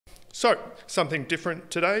So, something different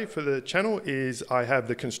today for the channel is I have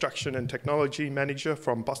the construction and technology manager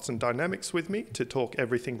from Boston Dynamics with me to talk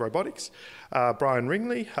everything robotics. Brian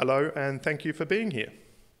Ringley, hello, and thank you for being here.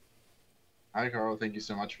 Hi, Carl. Thank you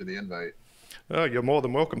so much for the invite. Oh, you're more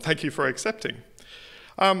than welcome. Thank you for accepting.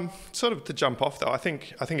 Sort of to jump off though, I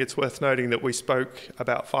think it's worth noting that we spoke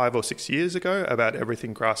about 5 or 6 years ago about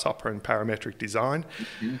everything grasshopper and parametric design,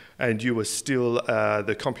 Mhm. and you were still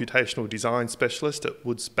the computational design specialist at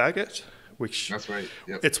Woods Bagot, which That's right.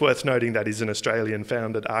 Yep. it's worth noting that is an Australian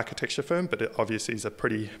founded architecture firm, but it obviously is a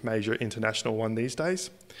pretty major international one these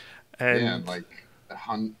days. Yeah, and And like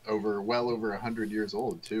well over 100 years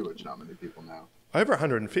old too, which not many people know. over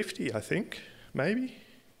 150, I think, maybe.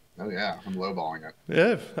 Oh yeah, I'm lowballing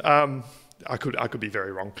Yeah, I could be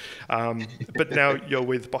very wrong. But now it. you're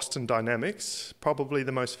with Boston Dynamics, probably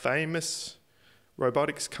the most famous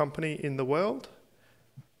robotics company in the world.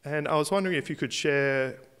 And I was wondering if you could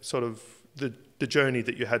share sort of the journey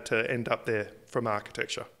that you had to end up there from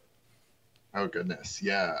architecture. Oh goodness.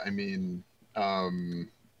 Yeah. I mean, um,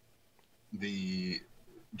 the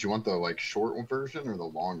do you want the like short version or the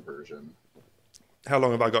long version? How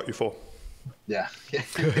long have I got you for? Yeah, yeah,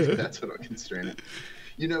 that's what I'll constrain it.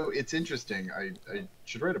 It's interesting. I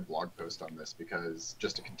should write a blog post on this because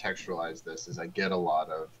just to contextualize this is I get a lot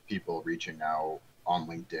of people reaching out on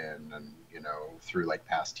LinkedIn and, through like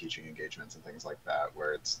past teaching engagements and things like that,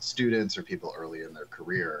 where it's students or people early in their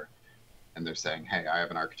career and they're saying, hey, I have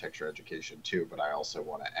an architecture education too, but I also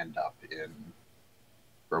want to end up in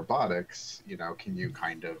robotics. Can you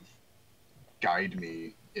kind of guide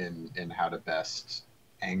me in how to best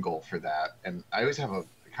angle for that? And I always have a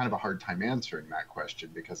kind of a hard time answering that question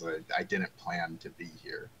because I didn't plan to be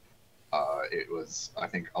here. It was, I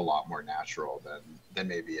think, a lot more natural than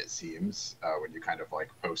maybe it seems when you kind of like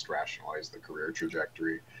post rationalize the career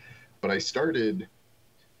trajectory. But I started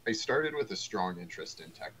with a strong interest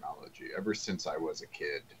in technology ever since I was a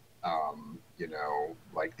kid.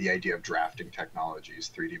 Like the idea of drafting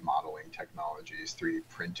technologies, 3D modeling technologies, 3D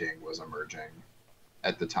printing was emerging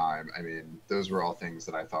at the time. I mean, those were all things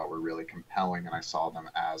that I thought were really compelling, and I saw them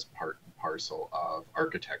as part and parcel of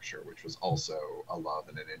architecture, which was also a love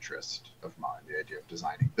and an interest of mine, the idea of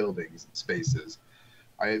designing buildings and spaces.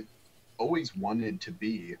 I always wanted to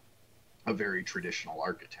be a very traditional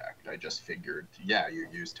architect. I just figured, yeah, you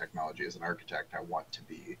use technology as an architect. I want to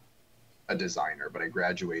be a designer, but I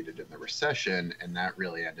graduated in the recession, and that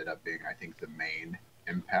really ended up being, I think, the main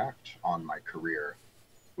impact on my career,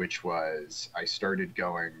 which was I started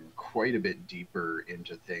going quite a bit deeper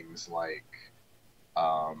into things like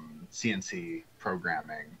CNC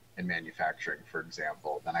programming and manufacturing, for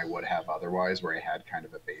example, than I would have otherwise, where I had kind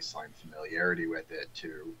of a baseline familiarity with it.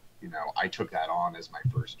 I took that on as my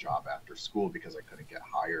first job after school because I couldn't get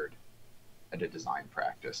hired at a design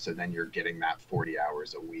practice. So then you're getting that 40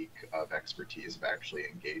 hours a week of expertise of actually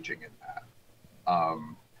engaging in that.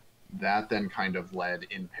 That then kind of led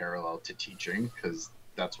in parallel to teaching because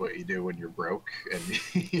that's what you do when you're broke and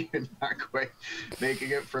you're not quite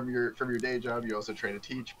making it from your day job. You also try to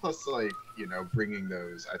teach. Plus, like bringing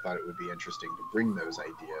those, I thought it would be interesting to bring those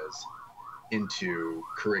ideas into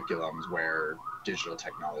curriculums where digital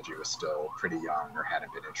technology was still pretty young or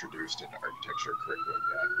hadn't been introduced into architecture curriculum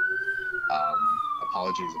yet.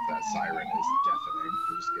 Apologies if that siren is deafening.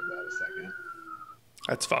 We'll just give that a second.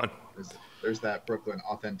 That's fine. There's that Brooklyn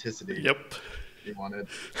authenticity Yep. you wanted.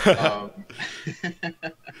 Um,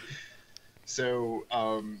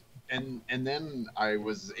 and then I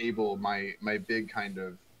was able, my big kind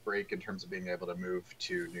of break in terms of being able to move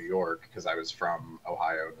to New York, because I was from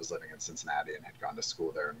Ohio and was living in Cincinnati and had gone to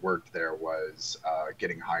school there and worked there, was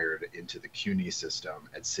getting hired into the CUNY system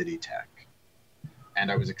at City Tech. And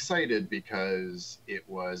I was excited because it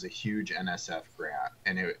was a huge NSF grant,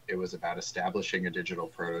 and it was about establishing a digital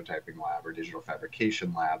prototyping lab or digital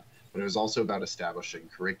fabrication lab, but it was also about establishing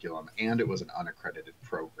curriculum, and it was an unaccredited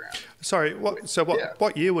program. Sorry, Yeah.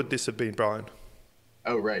 what year would this have been, Brian?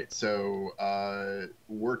 Oh, right. So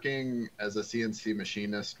working as a CNC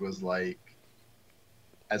machinist was like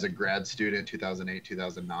as a grad student 2008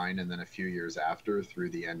 2009, and then a few years after through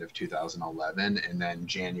the end of 2011, and then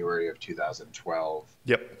January of 2012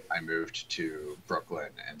 Yep. I moved to Brooklyn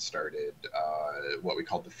and started what we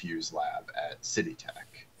called the Fuse Lab at City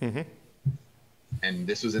Tech. Hmm. And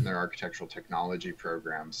this was in their architectural technology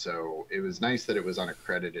program. So it was nice that it was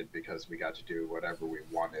unaccredited because we got to do whatever we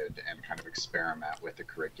wanted and kind of experiment with the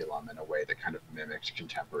curriculum in a way that kind of mimicked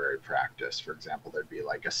contemporary practice. For example, there'd be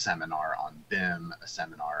like a seminar on BIM, a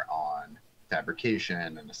seminar on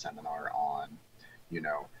fabrication, and a seminar on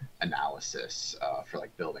analysis for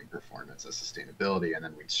like building performance and sustainability, and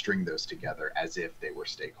then we'd string those together as if they were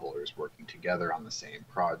stakeholders working together on the same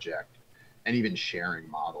project, and even sharing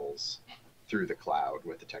models through the cloud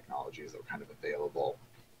with the technologies that were kind of available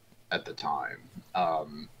at the time.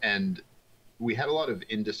 And we had a lot of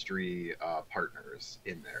industry partners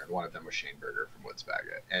in there, and one of them was Shane Berger from Woods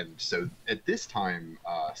Bagot. And so at this time,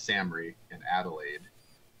 SAMRI in Adelaide,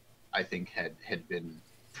 I think had been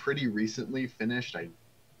pretty recently finished. I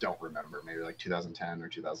don't remember, maybe like 2010 or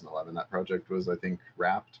 2011 that project was, I think,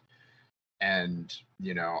 wrapped. And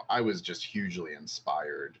I was just hugely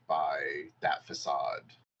inspired by that facade.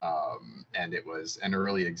 And it was an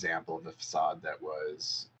early example of a facade that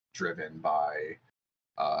was driven by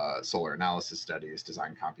solar analysis studies,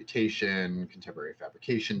 design computation, contemporary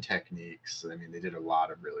fabrication techniques. I mean, they did a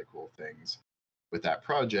lot of really cool things with that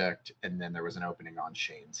project. And then there was an opening on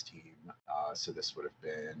Shane's team. So this would have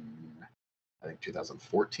been, I think,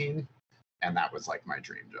 2014. And that was like my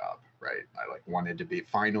dream job, right? I like wanted to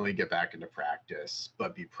finally get back into practice,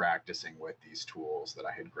 but be practicing with these tools that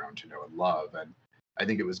I had grown to know and love. And I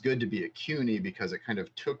think it was good to be at CUNY because it kind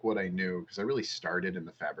of took what I knew, because I really started in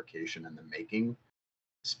the fabrication and the making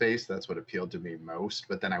space. That's what appealed to me most.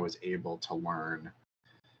 But then I was able to learn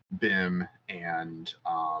BIM and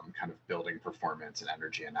kind of building performance and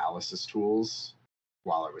energy analysis tools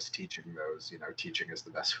while I was teaching those. Teaching is the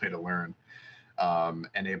best way to learn.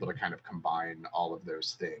 And able to kind of combine all of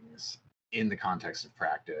those things in the context of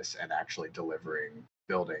practice and actually delivering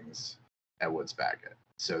buildings at Woods Bagot.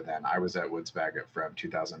 So then I was at Woods Bagot from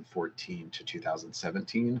 2014 to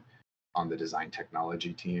 2017 on the design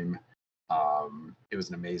technology team. It was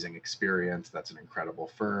an amazing experience. That's an incredible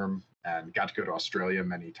firm, and got to go to Australia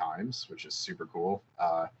many times, which is super cool.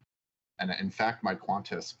 And in fact, my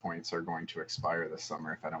Qantas points are going to expire this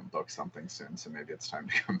summer if I don't book something soon. So maybe it's time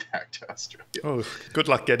to come back to Australia. Oh, good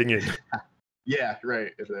luck getting in. Yeah,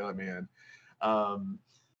 right. If they let me in.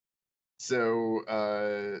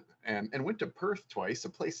 And went to Perth twice, a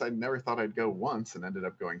place I never thought I'd go once and ended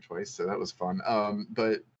up going twice. So that was fun.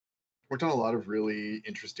 But worked on a lot of really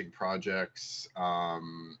interesting projects.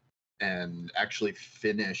 And actually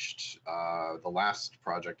finished the last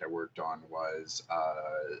project I worked on was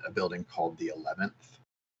a building called the 11th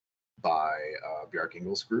by Bjarke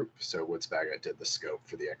Ingels Group. So Woods Bagot did the scope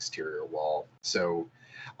for the exterior wall. So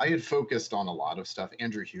I had focused on a lot of stuff.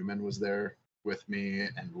 Andrew Heumann was there with me,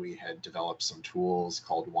 and we had developed some tools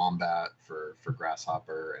called Wombat for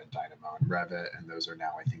Grasshopper and Dynamo and Revit, and those are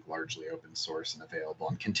now, I think, largely open source and available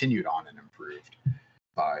and continued on and improved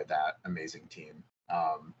by that amazing team.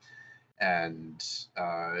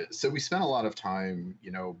 So we spent a lot of time,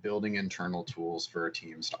 building internal tools for our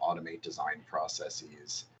teams to automate design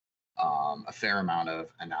processes, a fair amount of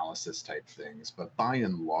analysis type things, but by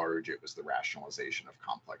and large, it was the rationalization of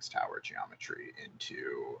complex tower geometry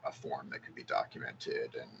into a form that could be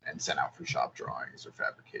documented and sent out for shop drawings or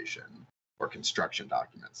fabrication or construction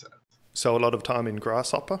document sets. So a lot of time in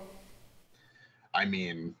Grasshopper? I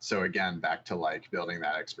mean, so again, back to like building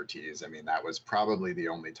that expertise. I mean, that was probably the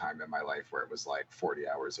only time in my life where it was like 40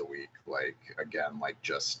 hours a week. Like, again, like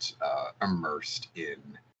just immersed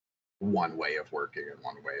in one way of working and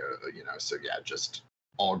one way of, so yeah, just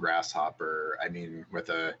all Grasshopper. I mean, with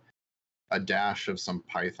a dash of some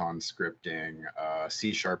Python scripting,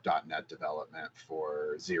 C#.NET development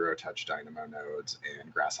for zero-touch Dynamo nodes,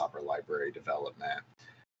 and Grasshopper library development.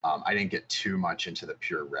 I didn't get too much into the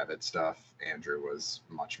pure Revit stuff. Andrew was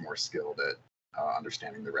much more skilled at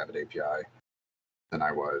understanding the Revit API than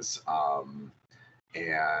I was.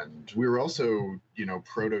 And we were also,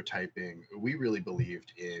 prototyping. We really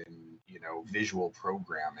believed in, visual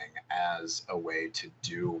programming as a way to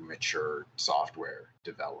do mature software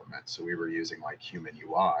development. So we were using like Human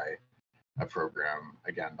UI, a program,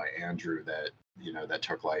 again, by Andrew that, that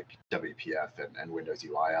took like WPF and Windows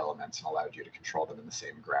UI elements and allowed you to control them in the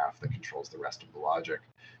same graph that controls the rest of the logic,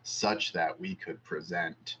 such that we could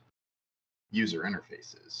present user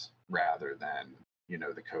interfaces rather than,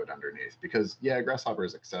 the code underneath. Because, yeah, Grasshopper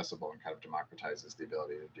is accessible and kind of democratizes the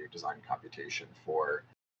ability to do design computation for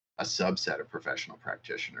a subset of professional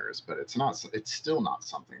practitioners, but it's still not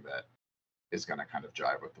something that is going to kind of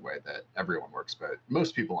jive with the way that everyone works, but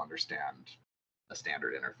most people understand a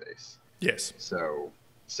standard interface. Yes. So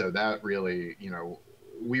that really,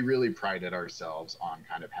 we really prided ourselves on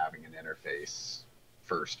kind of having an interface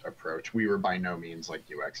first approach. We were by no means like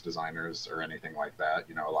UX designers or anything like that.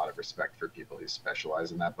 A lot of respect for people who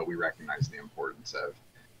specialize in that, but we recognize the importance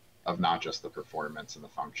of not just the performance and the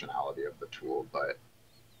functionality of the tool, but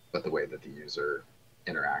the way that the user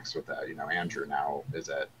interacts with that. Andrew now is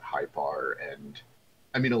at Hypar, and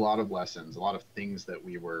I mean, a lot of lessons, a lot of things that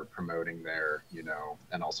we were promoting there, you know,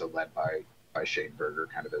 and also led by Shane Berger,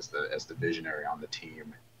 kind of as the visionary on the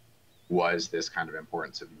team, was this kind of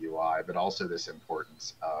importance of UI, but also this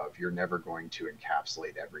importance of you're never going to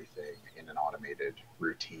encapsulate everything in an automated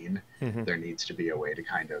routine. Mm-hmm. There needs to be a way to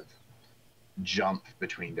kind of jump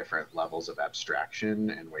between different levels of abstraction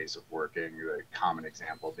and ways of working. A common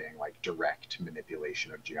example being like direct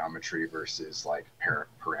manipulation of geometry versus like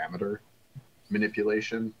parameter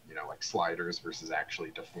manipulation, you know, like sliders versus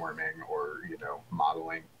actually deforming or, you know,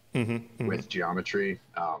 modeling Mm-hmm. Mm-hmm. with geometry.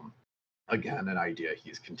 Again, an idea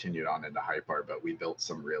he's continued on into Hypar, but we built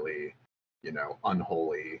some really, you know,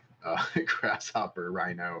 unholy grasshopper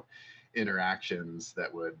rhino interactions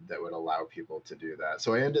that would allow people to do that.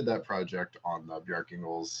 So I ended that project on the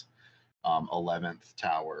Bjarkingles 11th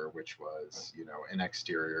tower, which was, you know, an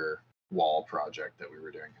exterior wall project that we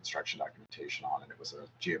were doing construction documentation on, and it was a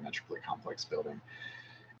geometrically complex building.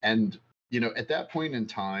 And you know, at that point in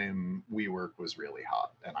time, WeWork was really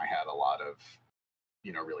hot, and I had a lot of,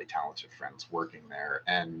 you know, really talented friends working there.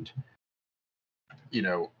 And you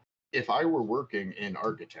know, if I were working in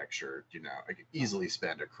architecture, you know, I could easily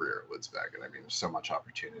spend a career at Woodsback. I mean, there's so much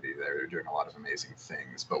opportunity there. They're doing a lot of amazing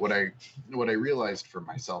things. But what I realized for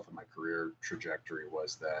myself and my career trajectory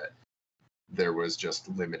was that there was just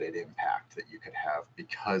limited impact that you could have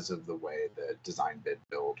because of the way that design bid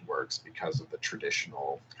build works, because of the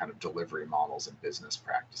traditional kind of delivery models and business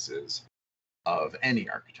practices of any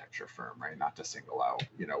architecture firm, right? Not to single out,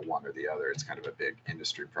 you know, one or the other. It's kind of a big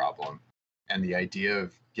industry problem. And the idea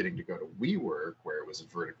of getting to go to WeWork, where it was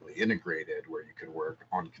vertically integrated, where you could work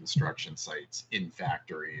on construction sites in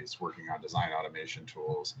factories, working on design automation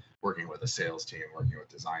tools, working with a sales team, working with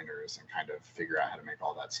designers, and kind of figure out how to make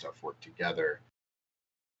all that stuff work together,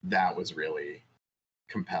 that was really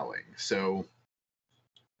compelling. So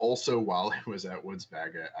also while I was at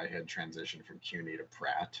Woodsback, I had transitioned from CUNY to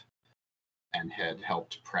Pratt, and had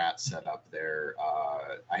helped Pratt set up their.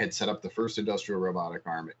 I had set up the first industrial robotic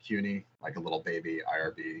arm at CUNY, like a little baby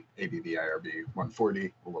IRB, ABB IRB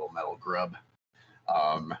 140, a little metal grub.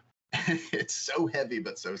 It's so heavy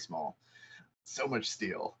but so small, so much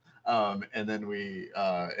steel. And then we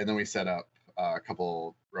set up a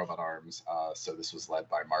couple robot arms. So this was led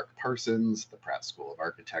by Mark Parsons, the Pratt School of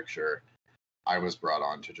Architecture. I was brought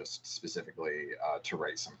on to just specifically to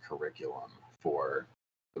write some curriculum for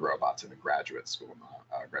the robots in the graduate school,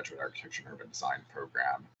 graduate architecture and urban design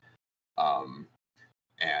program,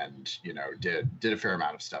 and you know did a fair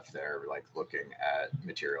amount of stuff there, like looking at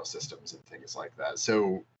material systems and things like that.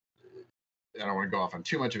 So I don't want to go off on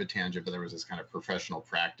too much of a tangent, but there was this kind of professional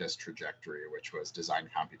practice trajectory, which was design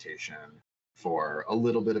computation for a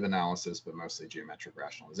little bit of analysis, but mostly geometric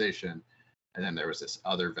rationalization. And then there was this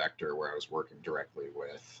other vector where I was working directly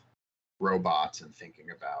with robots and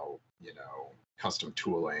thinking about, you know, custom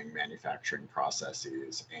tooling, manufacturing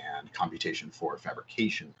processes, and computation for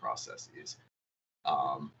fabrication processes.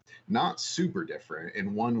 Not super different.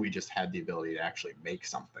 In one, we just had the ability to actually make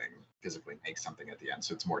something, physically make something at the end.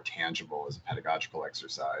 So it's more tangible as a pedagogical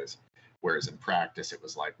exercise. Whereas in practice, it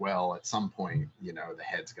was like, well, at some point, you know, the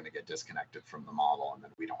head's going to get disconnected from the model, and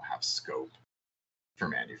then we don't have scope for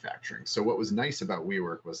manufacturing. So what was nice about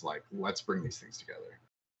WeWork was like, let's bring these things together.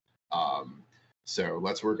 So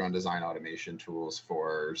let's work on design automation tools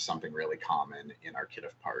for something really common in our kit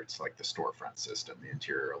of parts, like the storefront system, the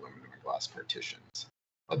interior aluminum and glass partitions.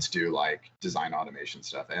 Let's do like design automation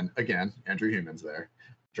stuff. And again, Andrew Human's there,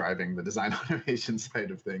 driving the design automation side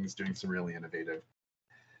of things, doing some really innovative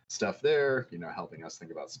stuff there, you know, helping us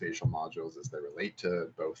think about spatial modules as they relate to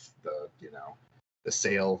both the, you know, the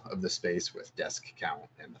sale of the space with desk count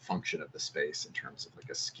and the function of the space in terms of like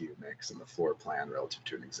a SKU mix and the floor plan relative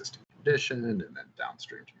to an existing condition, and then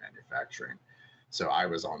downstream to manufacturing. So I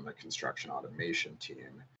was on the construction automation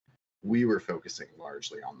team. We were focusing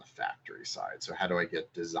largely on the factory side. So how do I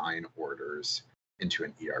get design orders into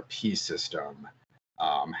an ERP system?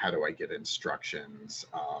 How do I get instructions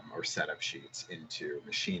or setup sheets into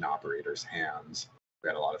machine operators' hands? We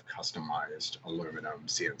had a lot of customized aluminum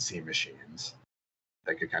CNC machines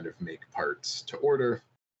that could kind of make parts to order.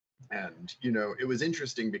 And, you know, it was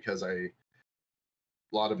interesting because a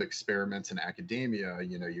lot of experiments in academia,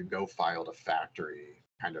 you know, you go file to factory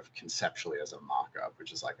kind of conceptually as a mock-up,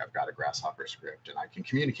 which is like, I've got a grasshopper script and I can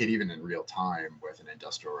communicate even in real time with an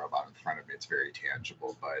industrial robot in front of me. It's very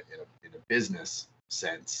tangible, but in a business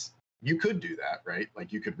sense, you could do that, right?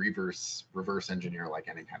 Like you could reverse engineer like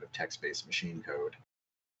any kind of text-based machine code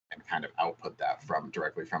and kind of output that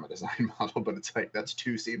directly from a design model, but it's like that's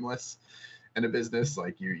too seamless in a business.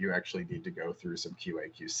 Like you actually need to go through some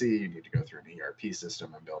QA QC, you need to go through an ERP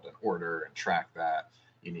system and build an order and track that.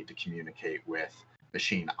 You need to communicate with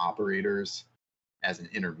machine operators as an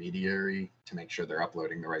intermediary to make sure they're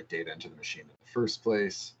uploading the right data into the machine in the first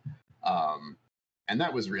place. And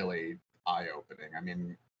that was really eye-opening. I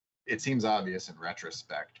mean, it seems obvious in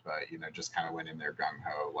retrospect, but just kind of went in there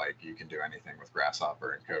gung-ho, like you can do anything with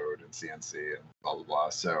Grasshopper and code and CNC and blah blah blah.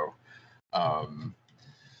 So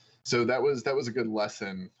that was a good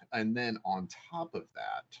lesson. And then on top of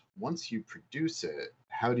that, once you produce it,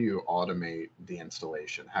 how do you automate the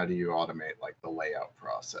installation? How do you automate like the layout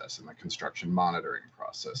process and the construction monitoring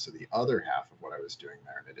process? So the other half of what I was doing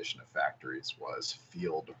there, in addition to factories, was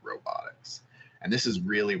field robotics. And this is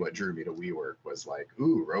really what drew me to WeWork, was like,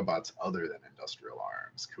 ooh, robots other than industrial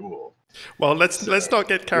arms. Cool. Well, let's not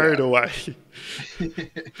get carried away.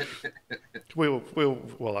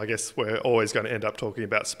 Well, I guess we're always going to end up talking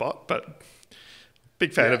about Spot, but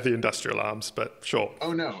big fan of the industrial arms, but sure.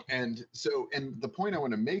 Oh no. And the point I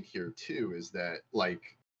want to make here too is that like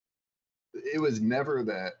it was never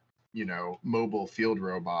that, mobile field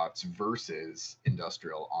robots versus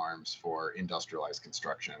industrial arms for industrialized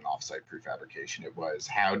construction and offsite prefabrication. It was,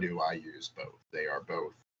 how do I use both? They are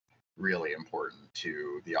both really important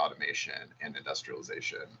to the automation and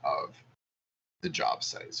industrialization of the job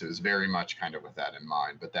site. So it was very much kind of with that in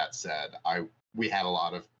mind. But that said, we had a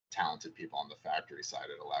lot of talented people on the factory side.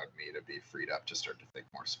 It allowed me to be freed up to start to think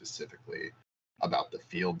more specifically about the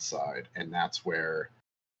field side. And that's where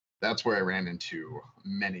I ran into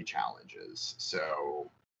many challenges. So,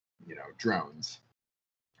 drones.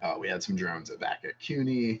 We had some drones back at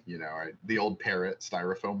CUNY, the old Parrot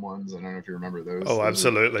styrofoam ones. I don't know if you remember those. Oh,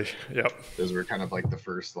 absolutely. Yep. Those were kind of like the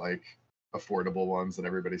first like affordable ones that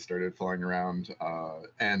everybody started flying around.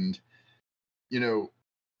 And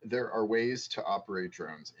there are ways to operate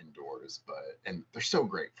drones indoors, and they're so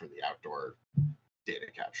great for the outdoor data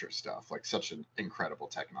capture stuff, like such an incredible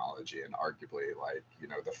technology, and arguably like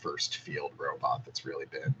the first field robot that's really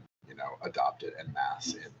been adopted en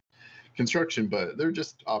masse in construction. But they're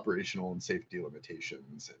just operational and safety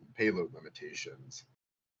limitations and payload limitations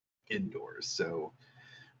indoors. So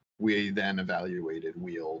we then evaluated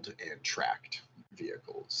wheeled and tracked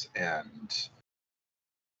vehicles, and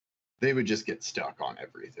they would just get stuck on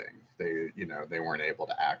everything. They weren't able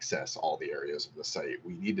to access all the areas of the site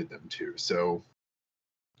we needed them to. So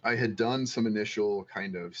I had done some initial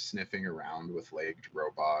kind of sniffing around with legged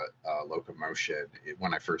robot locomotion.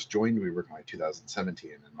 When I first joined WeWork in like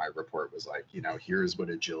 2017, and my report was like, here's what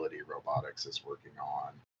Agility Robotics is working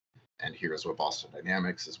on, and here's what Boston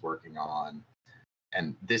Dynamics is working on.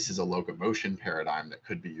 And this is a locomotion paradigm that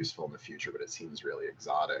could be useful in the future, but it seems really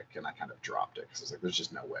exotic. And I kind of dropped it because I was like, there's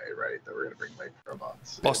just no way, right, that we're going to bring legged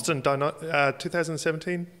robots. Boston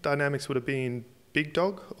 2017 Dynamics would have been Big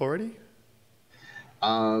Dog already?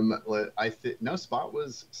 No, Spot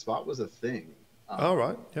was a thing. Oh,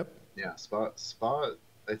 right. Yep. Yeah, Spot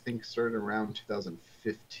I think started around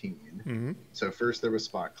 2015. Mm-hmm. So first there was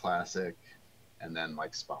Spot Classic, and then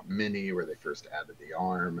like Spot Mini, where they first added the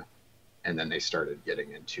arm, and then they started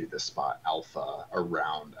getting into the Spot Alpha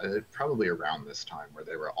around probably around this time, where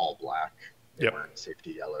they were all black. They weren't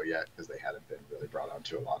safety yellow yet because they hadn't been really brought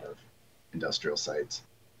onto a lot of industrial sites.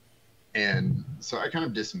 And so I kind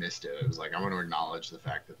of dismissed it. It was like, I want to acknowledge the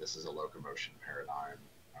fact that this is a locomotion paradigm,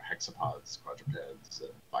 hexapods, quadrupeds,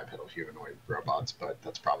 bipedal humanoid robots, but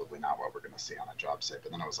that's probably not what we're going to see on a job site.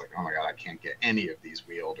 But then I was like, oh my God, I can't get any of these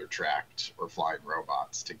wheeled or tracked or flying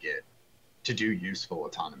robots to do useful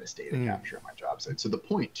autonomous data capture on my job site. So the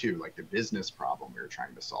point too, like the business problem we were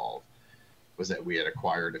trying to solve, was that we had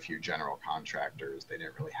acquired a few general contractors. They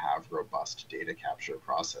didn't really have robust data capture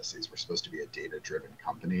processes. We're supposed to be a data-driven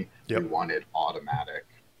company. We wanted automatic,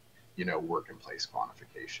 work in place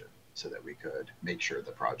quantification so that we could make sure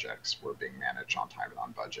the projects were being managed on time and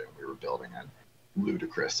on budget. And we were building a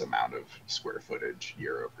ludicrous amount of square footage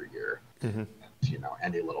year over year. Mm-hmm. And,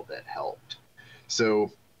 any little bit helped.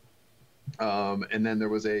 So, and then there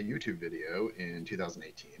was a YouTube video in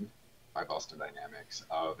 2018 by Boston Dynamics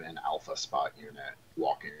of an Alpha Spot unit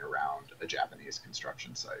walking around a Japanese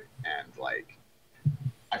construction site, and like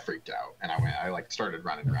I freaked out, and I started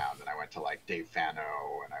running around, and I went to like Dave Fano,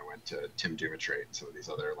 and I went to Tim Dumitrate, and some of these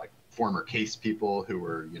other like former case people who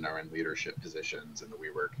were in leadership positions in the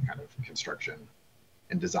WeWork kind of construction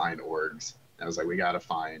and design orgs. And I was like, we got to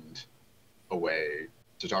find a way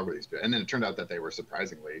to talk with these people. And then it turned out that they were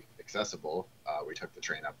surprisingly accessible. We took the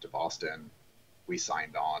train up to Boston. We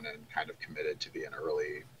signed on and kind of committed to be an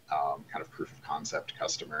early kind of proof of concept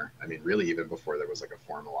customer. I mean, really even before there was like a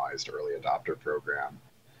formalized early adopter program,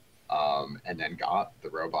 and then got the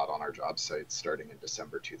robot on our job sites starting in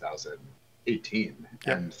December 2018.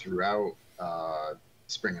 And throughout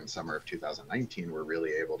spring and summer of 2019, we're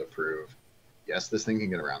really able to prove, yes, this thing can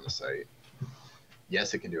get around the site.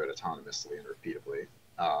 Yes, it can do it autonomously and repeatably.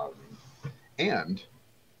 And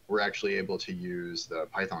we're actually able to use the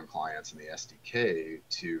Python clients and the SDK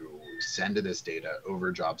to send this data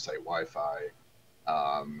over job site Wi-Fi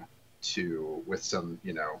with some,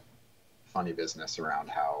 funny business around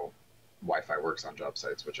how Wi-Fi works on job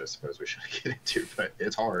sites, which I suppose we shouldn't get into, but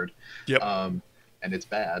it's hard. Yep. And it's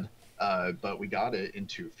bad. But we got it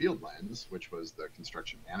into FieldLens, which was the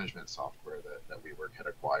construction management software that WeWork had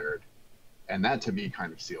acquired. And that to me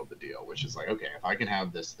kind of sealed the deal, which is like, okay, if I can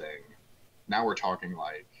have this thing, now we're talking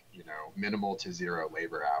like, minimal to zero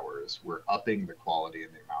labor hours. We're upping the quality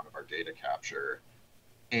and the amount of our data capture.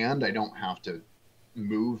 And I don't have to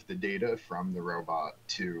move the data from the robot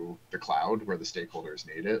to the cloud where the stakeholders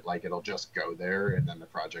need it. Like it'll just go there, and then the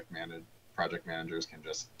project managers can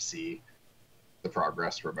just see the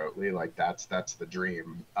progress remotely. Like that's the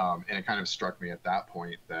dream. And it kind of struck me at that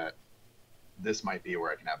point that this might be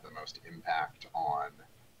where I can have the most impact on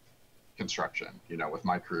construction, with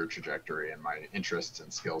my career trajectory and my interests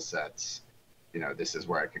and skill sets. This is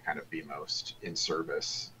where I could kind of be most in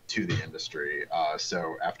service to the industry.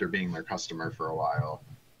 So after being their customer for a while,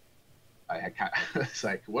 I had kind of, it's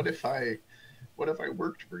like, what if I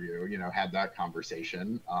worked for you? Had that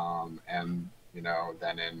conversation, and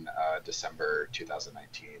then in December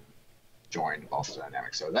 2019, joined Boston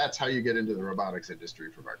Dynamics. So that's how you get into the robotics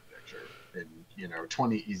industry from architecture in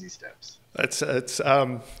 20 easy steps.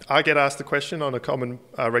 I get asked the question on a common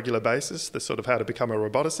regular basis, the sort of how to become a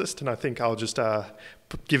roboticist, and I think I'll just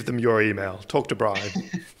give them your email. Talk to Brian.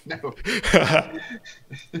 No.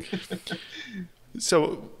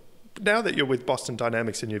 So now that you're with Boston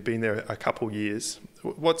Dynamics and you've been there a couple years,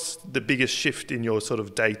 what's the biggest shift in your sort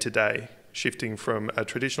of day-to-day, shifting from a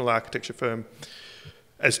traditional architecture firm,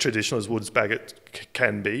 as traditional as Woods Bagot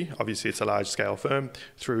can be, obviously it's a large-scale firm,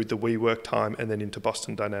 through the WeWork time and then into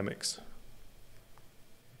Boston Dynamics?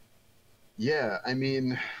 Yeah,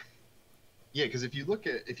 because if you look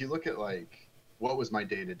at like what was my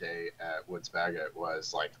day-to-day at Woods Bagot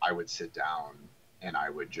was like I would sit down and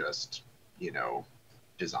I would just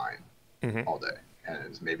design all day,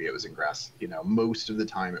 and maybe it was in grass. Most of the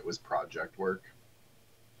time it was project work,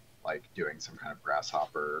 like doing some kind of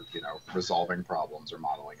grasshopper, resolving problems or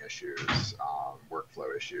modeling issues,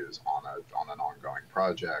 workflow issues on an ongoing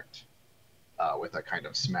project, with a kind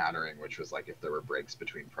of smattering, which was like if there were breaks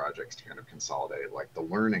between projects to kind of consolidate like the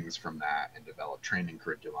learnings from that and develop training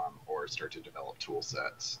curriculum or start to develop tool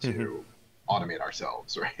sets to automate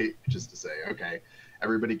ourselves, right? Just to say, okay,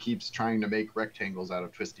 everybody keeps trying to make rectangles out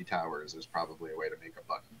of twisty towers. There's probably a way to make a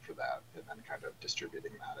button for that, and then kind of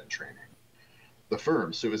distributing that and training the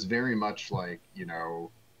firm. So it was very much like,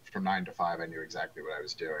 from 9 to 5, I knew exactly what I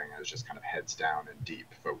was doing. I was just kind of heads down and deep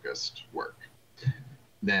focused work.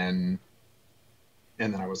 And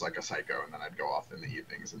then I was like a psycho, and then I'd go off in the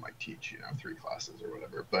evenings and like teach, 3 classes or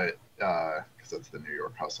whatever, but because that's the New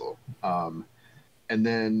York hustle. And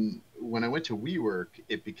then when I went to WeWork,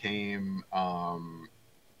 it became,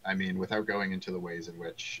 without going into the ways in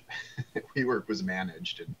which WeWork was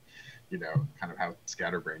managed and, kind of how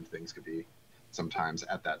scatterbrained things could be sometimes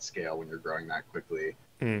at that scale when you're growing that quickly,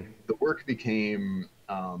 the work became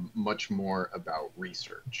much more about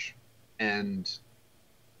research. And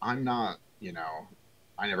I'm not,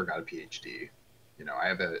 I never got a PhD. I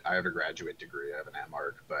have a graduate degree, I have an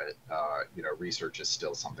MArch, but research is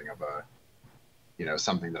still something of a,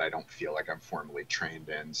 something that I don't feel like I'm formally trained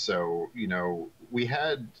in. So,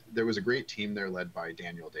 there was a great team there led by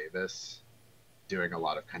Daniel Davis doing a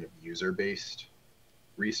lot of kind of user-based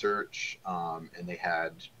research, and they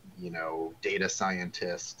had data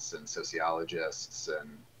scientists and sociologists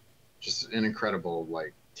and just an incredible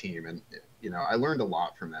like team. And I learned a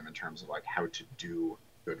lot from them in terms of like how to do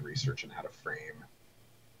good research and how to frame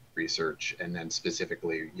research, and then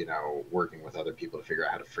specifically working with other people to figure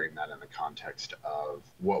out how to frame that in the context of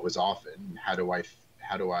what was often how do I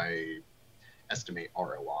estimate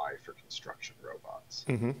ROI for construction robots.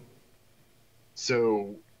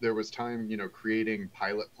 So there was time, creating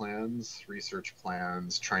pilot plans, research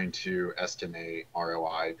plans, trying to estimate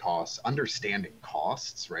ROI costs, understanding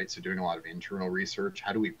costs, right? So doing a lot of internal research.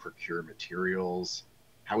 How do we procure materials?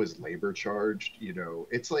 How is labor charged?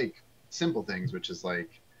 It's like simple things, which is like,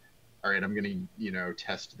 all right, I'm going to,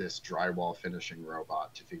 test this drywall finishing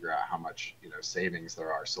robot to figure out how much, savings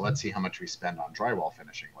there are. So let's see how much we spend on drywall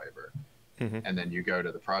finishing labor. And then you go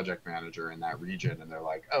to the project manager in that region and they're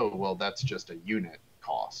like, oh, well, that's just a unit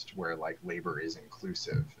cost where like labor is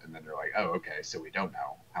inclusive. And then you're like, oh, okay, so we don't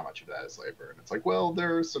know how much of that is labor. And it's like, well,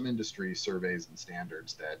 there are some industry surveys and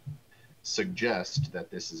standards that suggest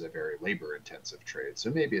that this is a very labor intensive trade. So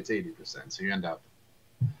maybe it's 80%. So you end up,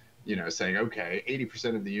 saying, okay,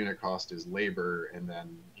 80% of the unit cost is labor. And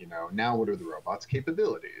then, now what are the robot's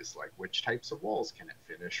capabilities? Like which types of walls can it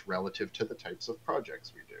finish relative to the types of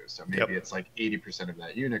projects we do? So maybe it's like 80% of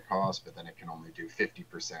that unit cost, but then it can only do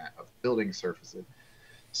 50% of building surfaces.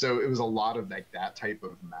 So it was a lot of like that type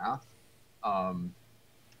of math.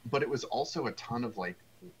 But it was also a ton of like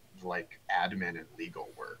admin and legal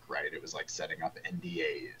work, right? It was like setting up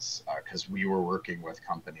NDAs because we were working with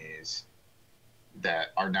companies that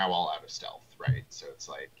are now all out of stealth, right? So it's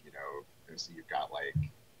like, you've got like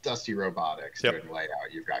Dusty Robotics doing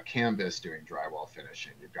layout, you've got Canvas doing drywall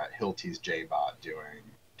finishing, you've got Hilti's JBot doing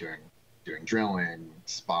drilling,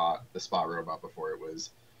 the Spot robot before it was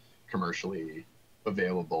commercially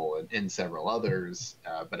available, and several others.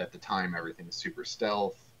 But at the time, everything was super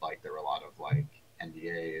stealth. Like there were a lot of like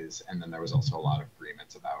NDAs, and then there was also a lot of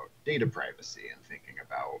agreements about data privacy and thinking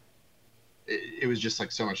about it was just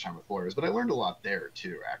like so much time with lawyers. But I learned a lot there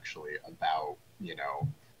too, actually, about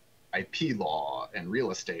IP law and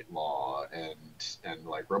real estate law and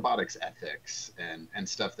like robotics ethics and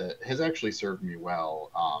stuff that has actually served me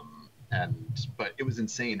well. But it was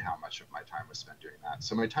insane how much of my time was spent doing that.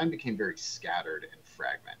 So my time became very scattered and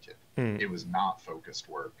fragmented. It was not focused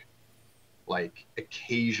work. Like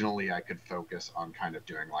occasionally I could focus on kind of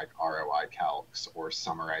doing like ROI calcs or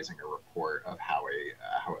summarizing a report of how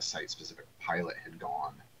a site specific pilot had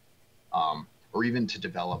gone. Or even to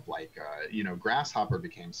develop like, Grasshopper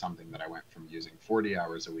became something that I went from using 40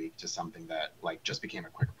 hours a week to something that like just became a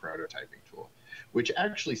quick prototyping tool, which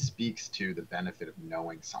actually speaks to the benefit of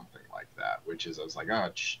knowing something like that, which is I was like,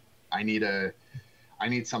 I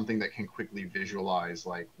need something that can quickly visualize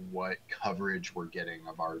like what coverage we're getting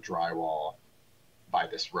of our drywall by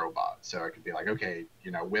this robot. So it could be like, okay,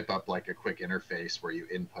 whip up like a quick interface where you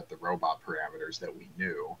input the robot parameters that we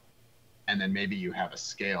knew. And then maybe you have a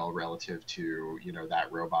scale relative to, that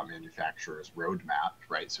robot manufacturer's roadmap,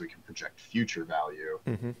 right? So we can project future value.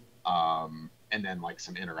 And then like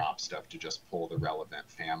some interop stuff to just pull the relevant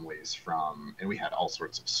families from, and we had all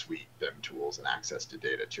sorts of sweet BIM tools and access to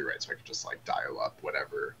data too, right? So I could just like dial up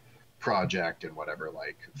whatever project and whatever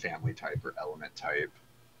like family type or element type.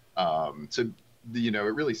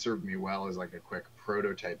 It really served me well as like a quick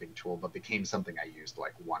prototyping tool, but became something I used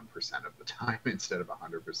like 1% of the time instead of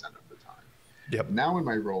 100% of the time. Now in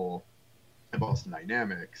my role at Boston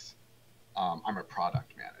Dynamics, I'm a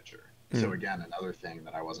product manager. So again, another thing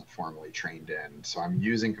that I wasn't formally trained in. So I'm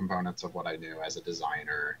using components of what I knew as a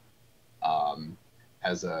designer, I'm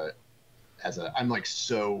like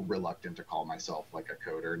so reluctant to call myself like a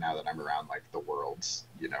coder now that I'm around like the world's,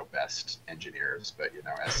 best engineers, but,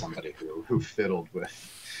 as somebody who fiddled with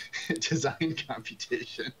design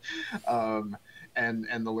computation, and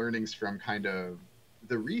the learnings from kind of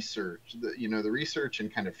the research, the research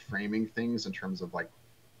and kind of framing things in terms of like,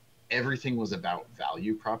 everything was about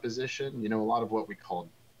value proposition. A lot of what we called,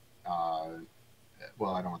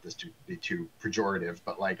 well, I don't want this to be too pejorative,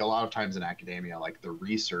 but like a lot of times in academia, like the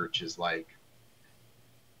research is like,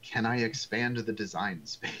 can I expand the design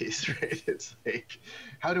space, right? It's like,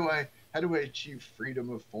 how do I achieve freedom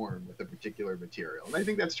of form with a particular material? And I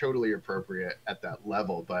think that's totally appropriate at that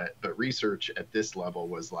level, but research at this level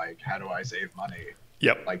was like, how do I save money?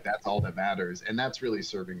 Like that's all that matters. And that's really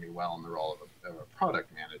serving me well in the role of a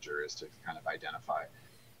product manager, is to kind of identify,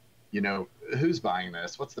 who's buying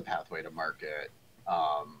this? What's the pathway to market?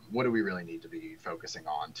 What do we really need to be focusing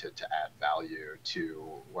on to add value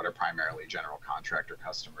to what are primarily general contractor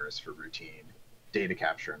customers for routine data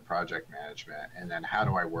capture and project management? And then how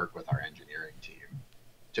do I work with our engineering team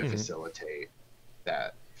to facilitate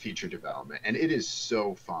that feature development? And it is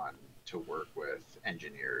so fun to work with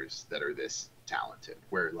engineers that are this talented,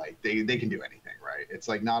 where like they can do anything, right? It's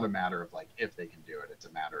like not a matter of like if they can do it, it's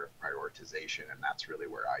a matter of prioritization. And that's really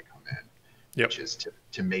where I come in, which is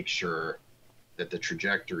to make sure that the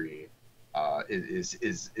trajectory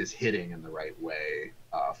is hitting in the right way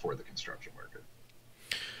for the construction worker.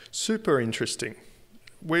 Super interesting.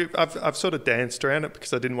 I've sort of danced around it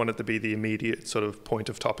because I didn't want it to be the immediate sort of point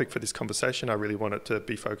of topic for this conversation. I really want it to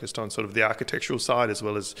be focused on sort of the architectural side as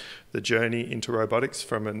well as the journey into robotics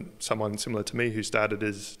from someone similar to me who started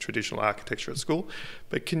as traditional architecture at school.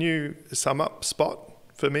 But can you sum up Spot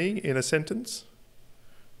for me in a sentence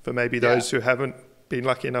for maybe those who haven't been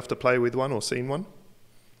lucky enough to play with one or seen one?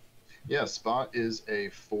 Yeah, Spot is a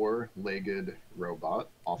 4-legged robot,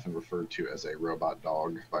 often referred to as a robot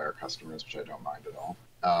dog by our customers, which I don't mind at all.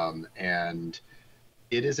 And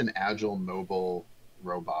it is an agile mobile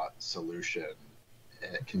robot solution.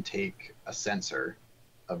 It can take a sensor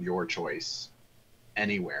of your choice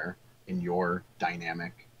anywhere in your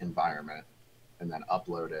dynamic environment and then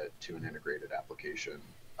upload it to an integrated application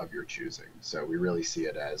of your choosing. So we really see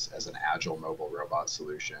it as an agile mobile robot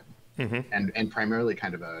solution. And primarily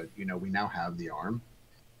kind of a, we now have the arm,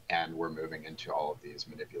 and we're moving into all of these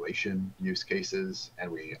manipulation use cases.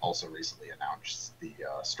 And we also recently announced the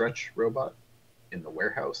stretch robot in the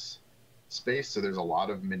warehouse space. So there's a lot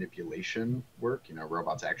of manipulation work,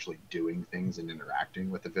 robots actually doing things and interacting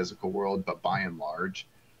with the physical world. But by and large,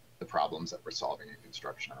 the problems that we're solving in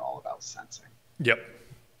construction are all about sensing. Yep.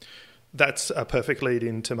 That's a perfect lead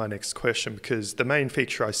into my next question, because the main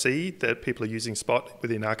feature I see that people are using Spot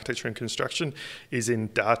within architecture and construction is in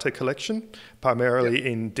data collection, primarily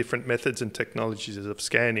in different methods and technologies of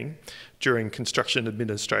scanning during construction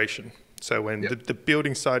administration. So when the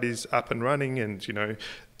building site is up and running and,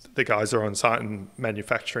 the guys are on site and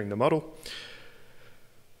manufacturing the model,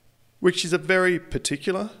 which is a very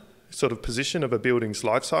particular sort of position of a building's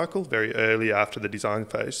life cycle, very early after the design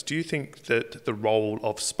phase. Do you think that the role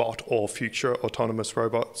of Spot or future autonomous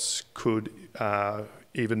robots could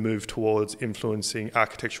even move towards influencing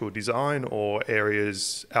architectural design or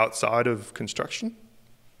areas outside of construction?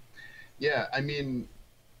 Yeah, I mean,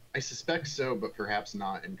 I suspect so, but perhaps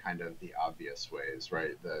not in kind of the obvious ways,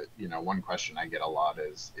 right? One question I get a lot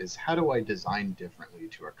is how do I design differently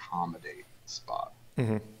to accommodate Spot?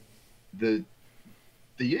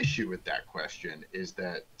 The issue with that question is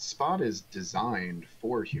that Spot is designed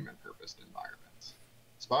for human purposed environments.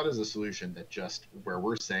 Spot is a solution that where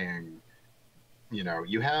we're saying,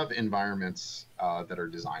 you have environments that are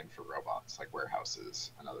designed for robots, like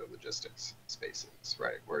warehouses and other logistics spaces,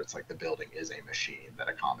 right? Where it's like the building is a machine that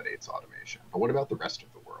accommodates automation. But what about the rest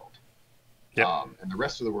of the world? Yep. And the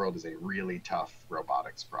rest of the world is a really tough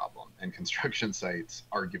robotics problem, and construction sites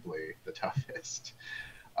arguably the toughest.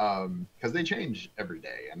 Because they change every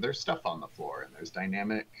day, and there's stuff on the floor, and there's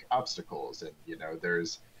dynamic obstacles, and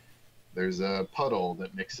there's a puddle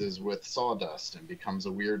that mixes with sawdust and becomes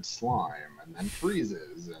a weird slime, and then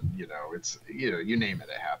freezes, and it's you name it,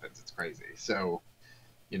 it happens. It's crazy. So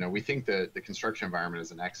we think that the construction environment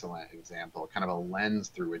is an excellent example, kind of a lens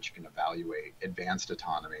through which you can evaluate advanced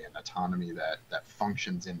autonomy and autonomy that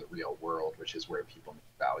functions in the real world, which is where people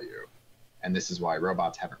need value. And this is why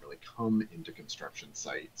robots haven't really come into construction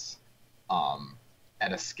sites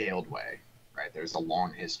at a scaled way, right? There's a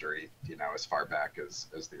long history, as far back as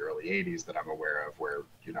the early 80s that I'm aware of, where,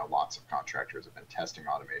 lots of contractors have been testing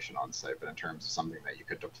automation on site. But in terms of something that you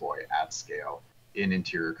could deploy at scale in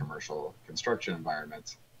interior commercial construction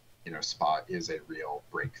environments, Spot is a real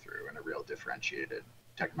breakthrough and a real differentiated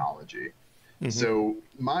technology. So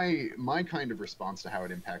my kind of response to how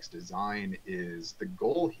it impacts design is the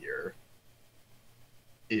goal here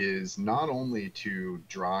is not only to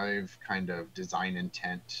drive kind of design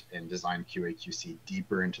intent and design QA/QC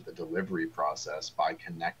deeper into the delivery process by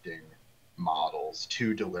connecting models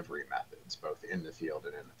to delivery methods, both in the field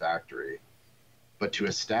and in the factory, but to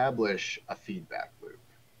establish a feedback loop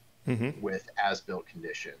with as-built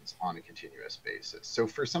conditions on a continuous basis. So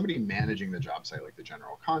for somebody managing the job site, like the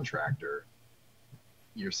general contractor,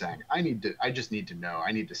 you're saying, I just need to know,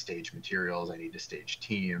 I need to stage materials, I need to stage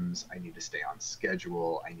teams, I need to stay on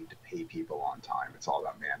schedule, I need to pay people on time. It's all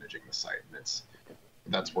about managing the site, and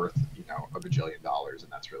that's worth, a bajillion dollars,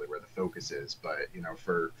 and that's really where the focus is. But,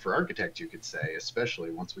 for architects, you could say,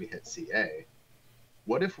 especially once we hit CA,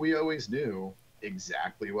 what if we always knew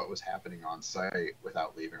exactly what was happening on site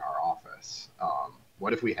without leaving our office?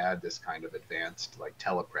 What if we had this kind of advanced, like,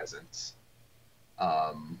 telepresence,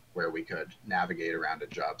 where we could navigate around a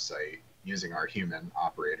job site using our human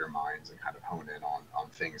operator minds and kind of hone in on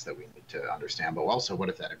things that we need to understand. But also, what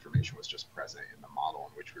if that information was just present in the model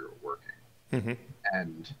in which we were working?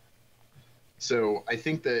 And so I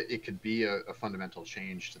think that it could be a fundamental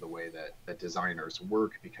change to the way that designers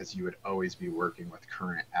work, because you would always be working with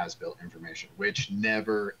current as-built information, which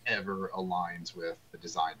never, ever aligns with the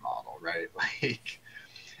design model, right?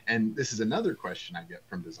 And this is another question I get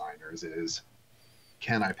from designers is,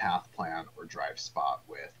 can I path plan or drive Spot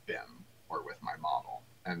with BIM or with my model?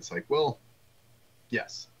 And it's like, well,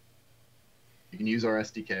 yes, you can use our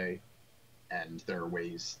SDK, and there are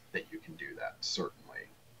ways that you can do that, certainly.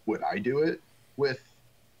 Would I do it with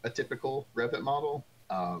a typical Revit model?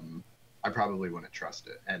 I probably wouldn't trust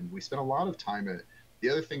it. And we spent a lot of time the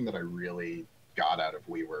other thing that I really got out of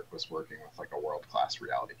WeWork was working with like a world-class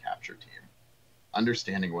reality capture team,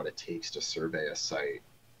 understanding what it takes to survey a site,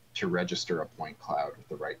 to register a point cloud with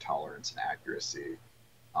the right tolerance and accuracy,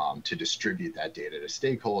 to distribute that data to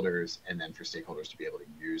stakeholders, and then for stakeholders to be able to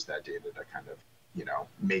use that data to kind of,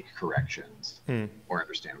 make corrections or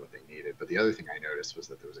understand what they needed. But the other thing I noticed was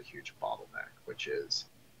that there was a huge bottleneck, which is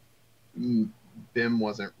BIM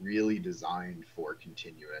wasn't really designed for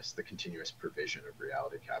the continuous provision of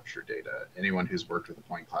reality capture data. Anyone who's worked with a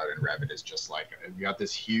point cloud in Revit is just like, I've got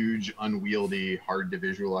this huge, unwieldy, hard to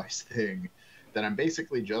visualize thing that I'm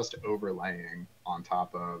basically just overlaying on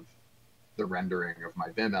top of the rendering of my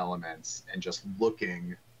BIM elements and just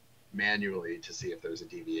looking manually to see if there's a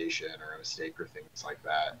deviation or a mistake or things like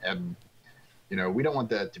that. And we don't want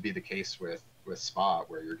that to be the case with Spot,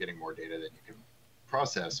 where you're getting more data than you can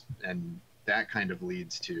process, and that kind of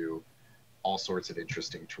leads to all sorts of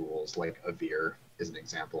interesting tools, like a Veer is an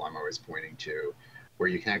example I'm always pointing to, where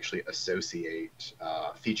you can actually associate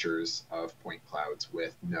features of point clouds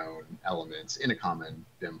with known elements in a common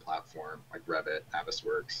BIM platform, like Revit,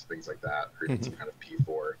 Navisworks, things like that, or even some kind of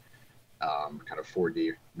P4 kind of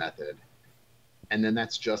 4D method. And then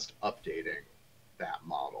that's just updating that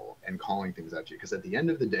model and calling things out to you. Because at the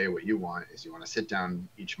end of the day, what you want is you want to sit down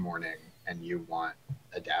each morning and you want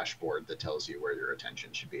a dashboard that tells you where your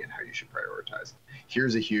attention should be and how you should prioritize.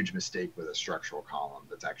 Here's a huge mistake with a structural column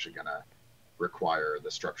that's actually going to require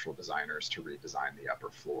the structural designers to redesign the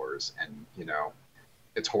upper floors. And,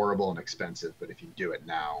 it's horrible and expensive, but if you do it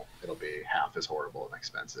now, it'll be half as horrible and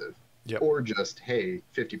expensive. Yep. Or just, hey,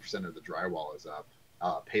 50% of the drywall is up,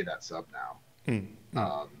 pay that sub now. And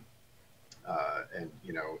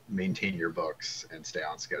maintain your books and stay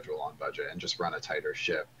on schedule, on budget, and just run a tighter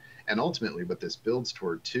ship. And ultimately what this builds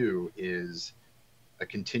toward too is a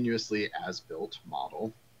continuously as-built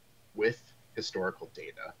model with historical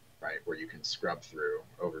data, right, where you can scrub through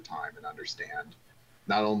over time and understand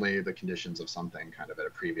not only the conditions of something kind of at a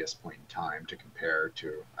previous point in time to compare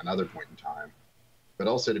to another point in time, but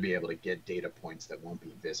also to be able to get data points that won't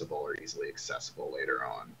be visible or easily accessible later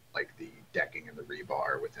on, like the decking and the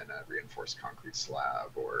rebar within a reinforced concrete slab,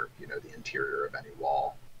 or the interior of any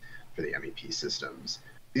wall for the MEP systems.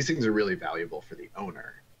 These things are really valuable for the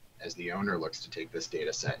owner, as the owner looks to take this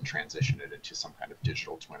data set and transition it into some kind of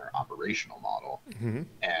digital twin or operational model.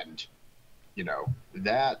 And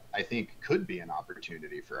that I think could be an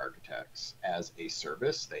opportunity for architects as a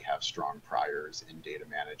service. They have strong priors in data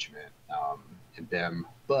management in BIM,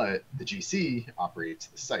 but the GC operates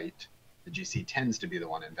the site. The GC tends to be the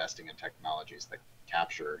one investing in technologies that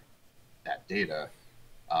capture that data.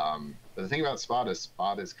 But the thing about Spot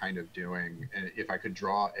is kind of doing, and if I could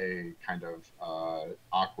draw a kind of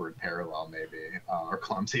awkward parallel maybe, or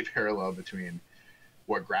clumsy parallel between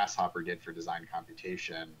what Grasshopper did for design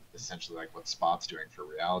computation, essentially like what Spot's doing for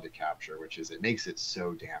reality capture, which is it makes it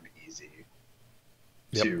so damn easy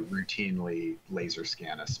to routinely laser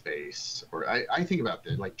scan a space. Or I think about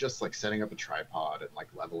it like just like setting up a tripod and like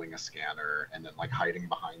leveling a scanner and then like hiding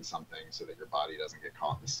behind something so that your body doesn't get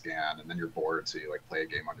caught in the scan, and then you're bored so you like play a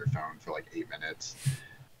game on your phone for like 8 minutes.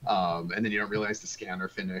 And then you don't realize the scanner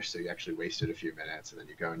finished, so you actually wasted a few minutes, and then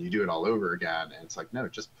you go and you do it all over again, and it's like, no,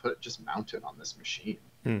 just mount it on this machine.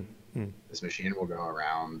 This machine will go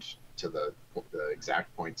around to the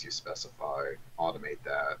exact points you specify, automate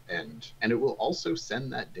that, and it will also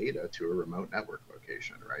send that data to a remote network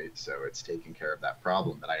location, right? So it's taking care of that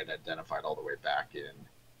problem that I had identified all the way back in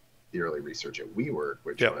the early research at WeWork,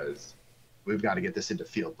 which was, we've got to get this into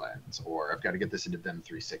Field Lens, or I've got to get this into BIM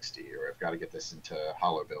 360, or I've got to get this into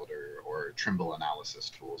Hollow Builder or Trimble analysis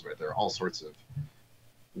tools, right? There are all sorts of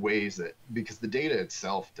ways that, because the data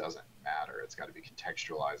itself doesn't matter, it's got to be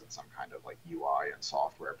contextualized in some kind of like UI and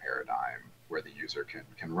software paradigm where the user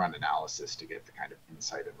can run analysis to get the kind of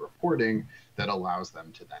insight and reporting that allows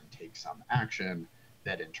them to then take some action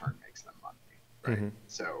that in turn makes them money, right?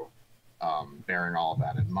 So bearing all of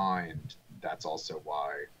that in mind, that's also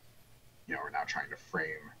why we're now trying to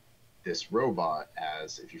frame this robot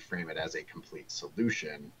as, if you frame it as a complete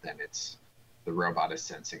solution, then it's the robot is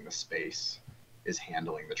sensing the space, is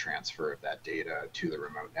handling the transfer of that data to the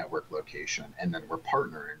remote network location, and then we're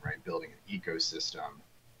partnering, right, building an ecosystem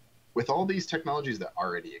with all these technologies that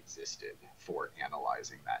already existed for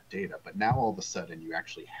analyzing that data. But now all of a sudden you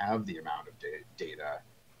actually have the amount of data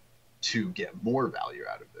to get more value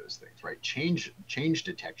out of those things, right? Change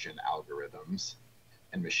detection algorithms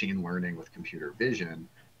and machine learning with computer vision,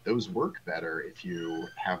 those work better if you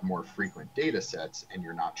have more frequent data sets and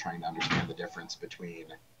you're not trying to understand the difference between,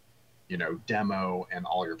 demo and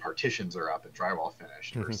all your partitions are up and drywall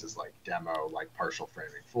finished versus like demo, like partial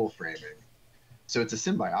framing, full framing. So it's a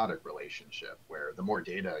symbiotic relationship where the more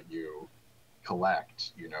data you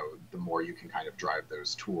collect, the more you can kind of drive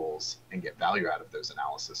those tools and get value out of those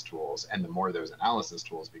analysis tools. And the more those analysis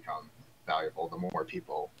tools become valuable, the more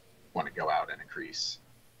people want to go out and increase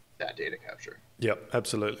that data capture. Yep,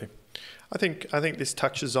 absolutely. I think this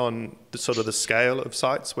touches on the sort of the scale of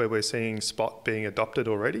sites where we're seeing Spot being adopted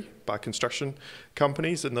already by construction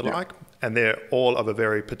companies and the Yeah. like, and they're all of a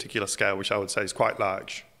very particular scale, which I would say is quite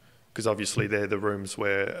large, because obviously they're the rooms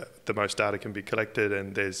where the most data can be collected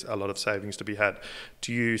and there's a lot of savings to be had.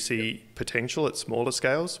 Do you see potential at smaller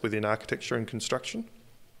scales within architecture and construction?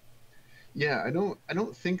 Yeah, I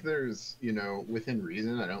don't think there's, within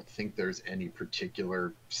reason, I don't think there's any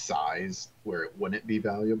particular size where it wouldn't be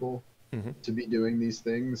valuable Hmm. to be doing these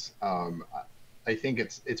things. I think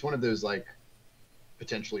it's one of those like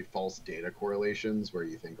potentially false data correlations where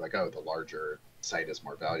you think like, oh, the larger site is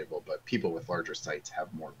more valuable, but people with larger sites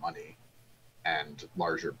have more money and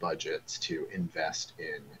larger budgets to invest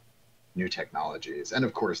in new technologies, and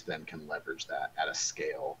of course then can leverage that at a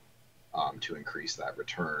scale to increase that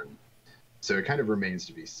return. So it kind of remains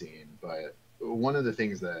to be seen. But one of the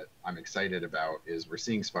things that I'm excited about is we're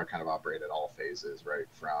seeing Spot kind of operate at all phases, right?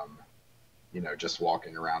 From, just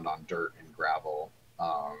walking around on dirt and gravel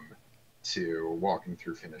to walking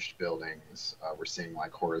through finished buildings. We're seeing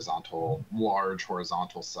like large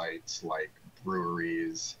horizontal sites like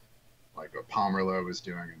breweries, like what Pomerleau was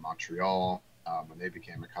doing in Montreal when they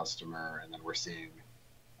became a customer. And then we're seeing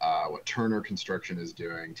what Turner Construction is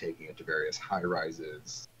doing, taking it to various high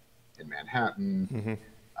rises in Manhattan.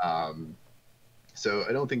 Hmm. So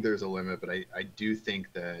I don't think there's a limit, but I do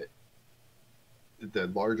think that the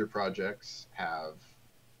larger projects have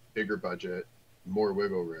bigger budget, more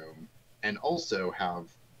wiggle room, and also have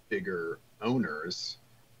bigger owners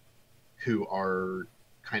who are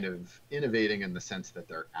kind of innovating in the sense that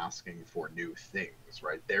they're asking for new things,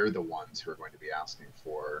 right? They're the ones who are going to be asking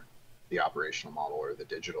for the operational model or the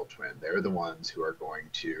digital twin. They're the ones who are going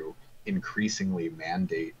to increasingly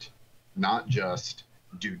mandate not just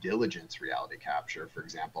due diligence reality capture, for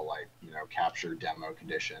example, like, capture demo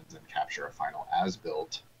conditions and capture a final as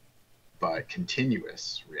built, but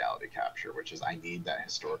continuous reality capture, which is I need that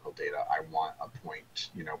historical data. I want a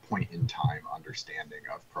point in time understanding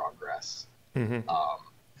of progress Hmm. um,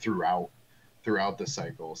 throughout the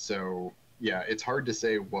cycle. So yeah, it's hard to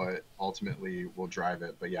say what ultimately will drive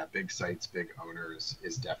it, but yeah, big sites, big owners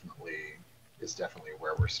is definitely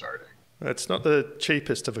where we're starting. It's not the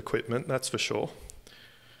cheapest of equipment, that's for sure.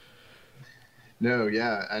 No,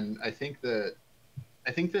 yeah, and I think that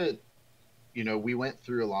we went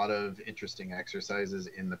through a lot of interesting exercises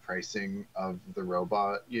in the pricing of the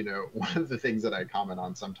robot. One of the things that I comment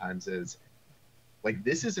on sometimes is like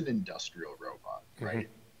this is an industrial robot, Hmm. right?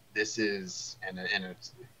 This is and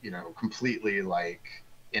it's completely like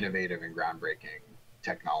innovative and groundbreaking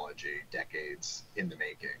technology, decades in the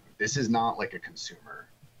making. This is not like a consumer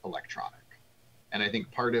electronic. And I think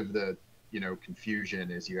part of the confusion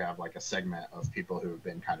is you have like a segment of people who have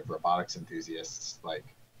been kind of robotics enthusiasts, like,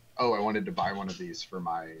 oh, I wanted to buy one of these for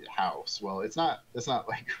my house. Well, that's not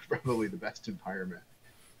like probably the best environment.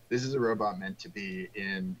 This is a robot meant to be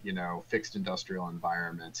in fixed industrial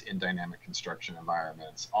environments, in dynamic construction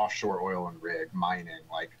environments, offshore oil and rig, mining,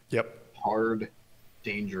 like Yep. hard,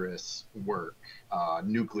 dangerous work,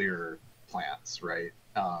 nuclear plants, right?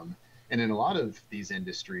 And in a lot of these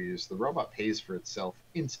industries, the robot pays for itself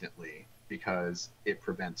instantly because it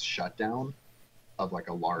prevents shutdown of like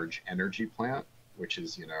a large energy plant, which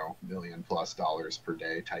is, $1 million+ per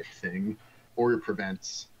day type thing, or it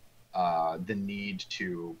prevents the need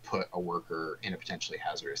to put a worker in a potentially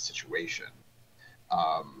hazardous situation,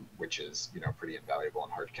 which is, pretty invaluable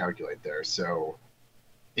and hard to calculate there. So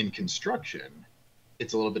in construction,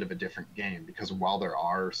 it's a little bit of a different game because while there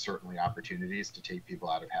are certainly opportunities to take people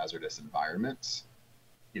out of hazardous environments,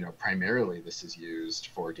 primarily this is used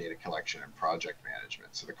for data collection and project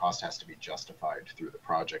management. So the cost has to be justified through the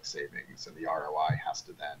project savings, and the ROI has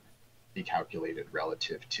to then be calculated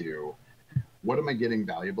relative to what am I getting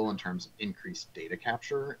valuable in terms of increased data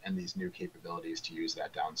capture and these new capabilities to use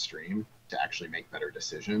that downstream to actually make better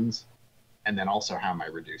decisions. And then also how am I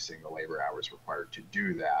reducing the labor hours required to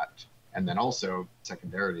do that? And then also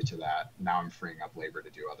secondarily to that, now I'm freeing up labor to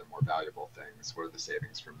do other more valuable things. What are the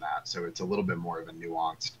savings from that? So it's a little bit more of a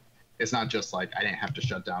nuanced. It's not just like I didn't have to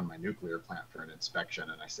shut down my nuclear plant for an inspection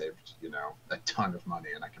and I saved, a ton of money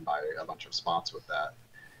and I can buy a bunch of spots with that.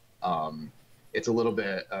 It's a little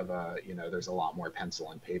bit of a, there's a lot more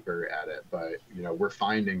pencil and paper at it, but, we're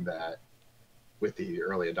finding that with the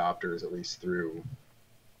early adopters, at least through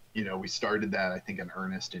we started that I think in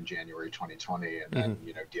earnest in January 2020, and then Hmm.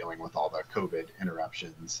 dealing with all the COVID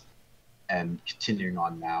interruptions, and continuing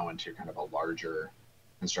on now into kind of a larger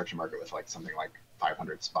construction market with like something like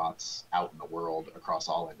 500 spots out in the world across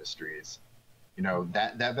all industries.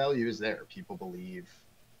 That value is there. People believe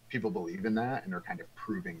people believe in that and are kind of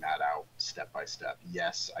proving that out step by step.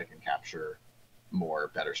 Yes, I can capture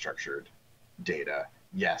more, better structured data.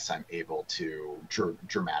 Yes, I'm able to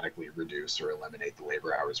dramatically reduce or eliminate the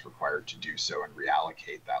labor hours required to do so and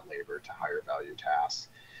reallocate that labor to higher value tasks.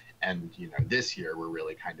 And, you know, this year we're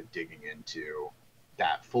really kind of digging into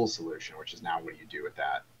that full solution, which is now what do you do with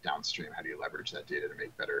that downstream? How do you leverage that data to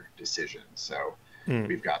make better decisions? So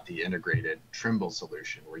we've got the integrated Trimble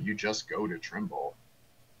solution where you just go to Trimble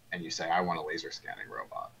and you say, I want a laser scanning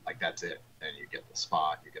robot. Like, that's it. And you get the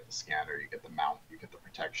spot, you get the scanner, you get the mount, you get the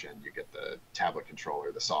protection, you get the tablet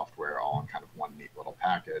controller, the software, all in kind of one neat little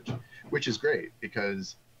package, which is great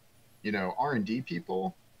because, you know, R&D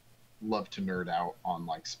people love to nerd out on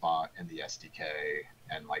like Spot and the SDK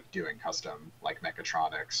and like doing custom like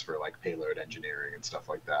mechatronics for like payload engineering and stuff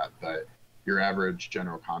like that. But your average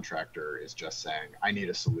general contractor is just saying, I need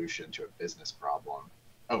a solution to a business problem.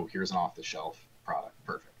 Oh, here's an off-the-shelf product.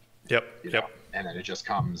 Perfect. Yep. You know? And then it just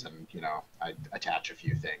comes and, you know, I attach a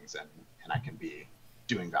few things and I can be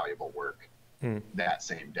doing valuable work that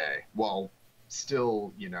same day while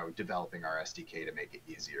still, you know, developing our SDK to make it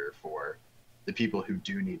easier for the people who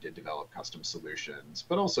do need to develop custom solutions,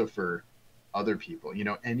 but also for other people, you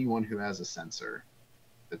know, anyone who has a sensor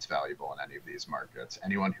that's valuable in any of these markets,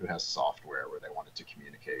 anyone who has software where they want it to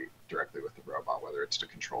communicate directly with the robot, whether it's to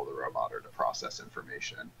control the robot or to process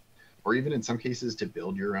information, or even in some cases to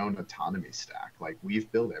build your own autonomy stack. Like,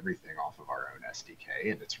 we've built everything off of our own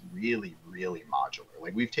SDK and it's really, really modular.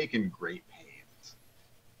 Like, we've taken great pains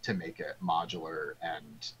to make it modular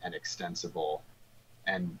and extensible.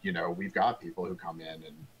 And, you know, we've got people who come in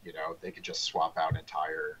and, you know, they could just swap out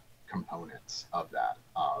entire components of that.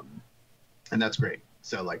 And that's great.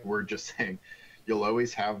 So like, we're just saying, you'll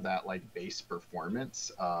always have that like base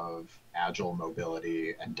performance of agile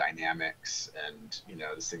mobility and dynamics. And, you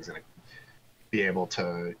know, this thing's going to be able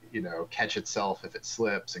to, you know, catch itself if it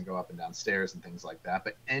slips and go up and down stairs and things like that.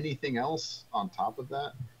 But anything else on top of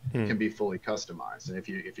that can be fully customized. And if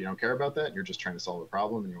you don't care about that, and you're just trying to solve a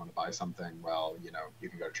problem and you want to buy something, well, you know, you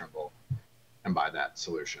can go to Trimble and buy that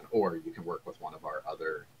solution, or you can work with one of our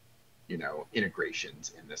other, you know,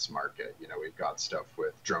 integrations in this market. You know, we've got stuff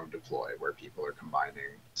with Drone Deploy where people are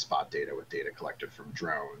combining spot data with data collected from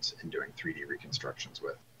drones and doing 3D reconstructions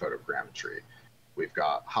with photogrammetry. We've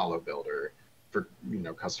got Hollow Builder for, you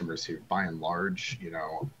know, customers who by and large, you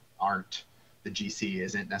know, the GC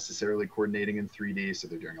isn't necessarily coordinating in 3D, so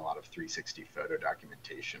they're doing a lot of 360 photo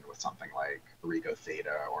documentation with something like Origo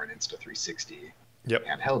Theta or an Insta360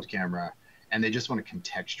 handheld camera, and they just want to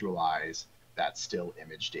contextualize that still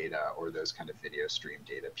image data or those kind of video stream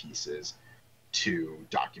data pieces to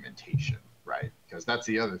documentation, right? Because that's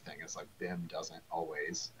the other thing, is like BIM doesn't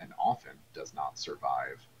always and often does not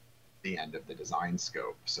survive the end of the design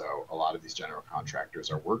scope. So a lot of these general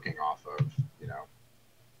contractors are working off of, you know,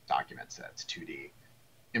 document sets, 2D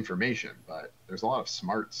information, but there's a lot of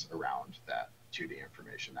smarts around that 2D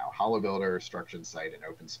information now. HoloBuilder, Structured Site, and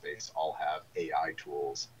OpenSpace all have AI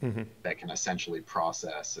tools that can essentially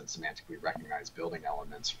process and semantically recognize building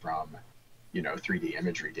elements from, you know, 3D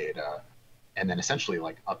imagery data, and then essentially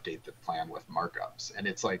like update the plan with markups. And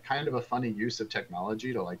it's like kind of a funny use of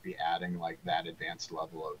technology to like be adding like that advanced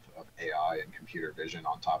level of AI and computer vision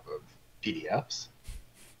on top of PDFs.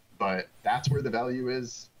 But that's where the value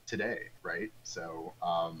is today, right? So,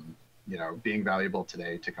 you know, being valuable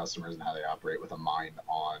today to customers and how they operate with a mind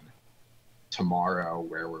on tomorrow,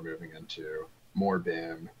 where we're moving into more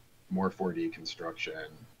BIM, more 4D construction,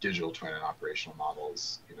 digital twin and operational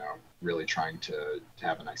models, you know, really trying to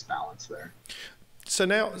have a nice balance there. So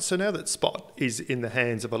now that Spot is in the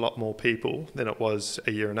hands of a lot more people than it was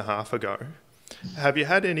a year and a half ago, have you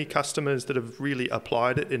had any customers that have really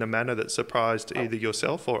applied it in a manner that surprised either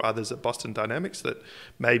yourself or others at Boston Dynamics, that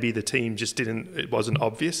maybe the team just it wasn't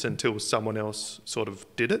obvious until someone else sort of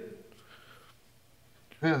did it?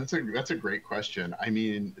 Yeah, that's a great question. I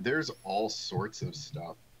mean, there's all sorts of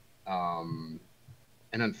stuff. And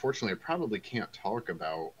unfortunately, I probably can't talk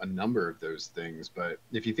about a number of those things, but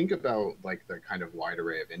if you think about like the kind of wide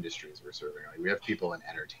array of industries we're serving, like we have people in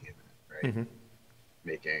entertainment, right?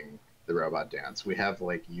 Making the robot dance. We have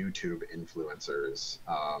like YouTube influencers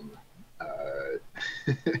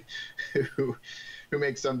who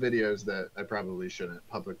make some videos that I probably shouldn't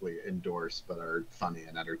publicly endorse, but are funny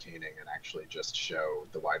and entertaining and actually just show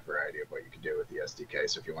the wide variety of what you can do with the SDK.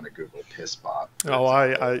 So if you want to Google Pissbot,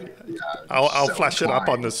 I'll so flash it up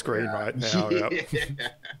on the screen right now.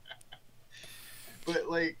 But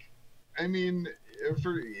like, I mean,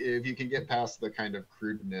 if you can get past the kind of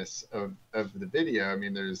crudeness of the video, I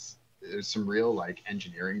mean, there's some real like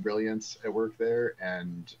engineering brilliance at work there,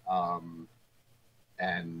 and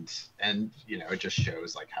And it just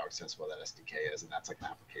shows like how accessible that SDK is, and that's like an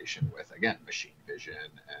application with, again, machine vision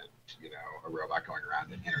and a robot going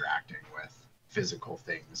around and interacting with physical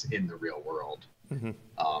things in the real world,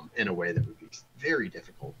 in a way that would be very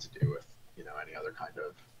difficult to do with any other kind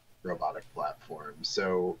of robotic platform.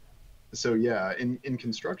 So yeah, in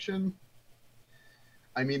construction,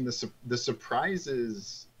 I mean, the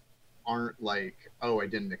surprises aren't like, oh, I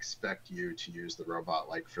didn't expect you to use the robot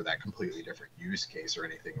like for that completely different use case or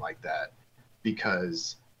anything like that,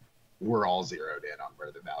 because we're all zeroed in on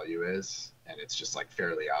where the value is, and it's just like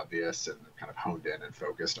fairly obvious and kind of honed in and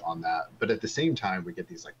focused on that. But at the same time, we get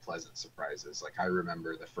these like pleasant surprises. Like I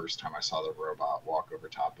remember the first time I saw the robot walk over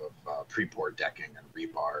top of pre-pour decking and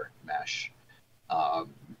rebar mesh.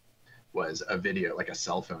 Was a video, like a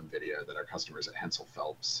cell phone video that our customers at Hensel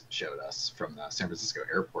Phelps showed us from the San Francisco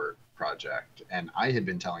airport project. And I had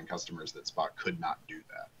been telling customers that Spot could not do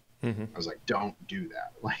that. I was like, don't do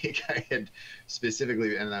that. Like I had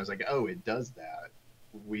specifically, and I was like, oh, it does that.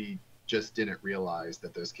 We just didn't realize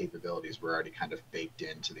that those capabilities were already kind of baked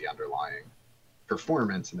into the underlying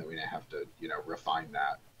performance, and that we didn't have to, refine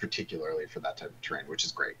that particularly for that type of terrain, which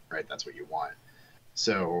is great, right? That's what you want.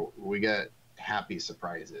 So we get happy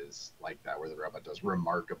surprises like that where the robot does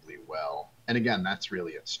remarkably well. And again, that's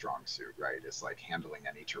really its strong suit, right? It's like handling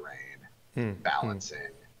any terrain,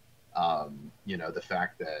 balancing, the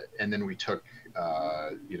fact that, and then we took,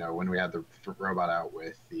 when we had the robot out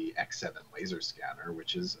with the X7 laser scanner,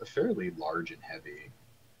 which is a fairly large and heavy,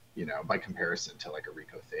 by comparison to like a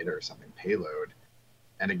Rico Theta or something, payload.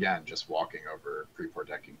 And again, just walking over pre-pour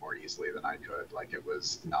decking more easily than I could. Like it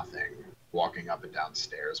was nothing. Walking up and down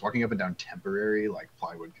stairs, walking up and down temporary like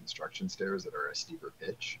plywood construction stairs that are a steeper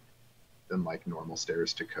pitch than like normal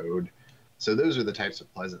stairs to code. So those are the types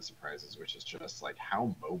of pleasant surprises, which is just like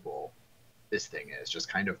how mobile this thing is, just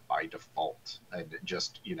kind of by default, and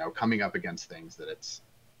just coming up against things that it's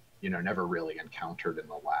never really encountered in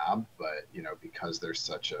the lab, but because there's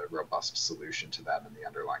such a robust solution to that in the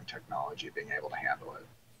underlying technology, being able to handle it.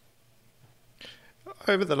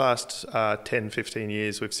 Over the last 10, 15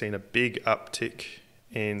 years, we've seen a big uptick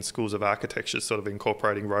in schools of architecture sort of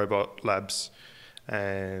incorporating robot labs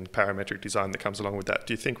and parametric design that comes along with that.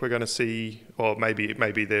 Do you think we're going to see, or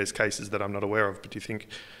maybe there's cases that I'm not aware of, but do you think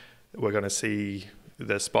we're going to see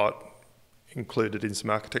the Spot included in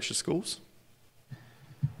some architecture schools?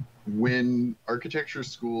 When architecture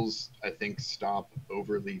schools, I think, stop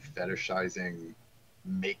overly fetishizing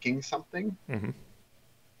making something,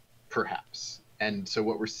 perhaps. And so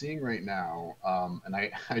what we're seeing right now, and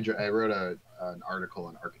I wrote an article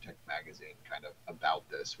in Architect Magazine kind of about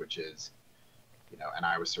this, which is, and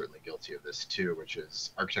I was certainly guilty of this too, which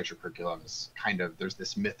is architecture curriculums kind of, there's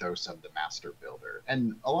this mythos of the master builder.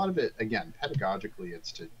 And a lot of it, again, pedagogically,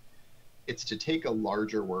 it's to take a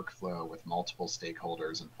larger workflow with multiple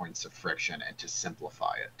stakeholders and points of friction and to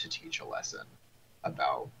simplify it, to teach a lesson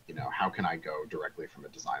about, how can I go directly from a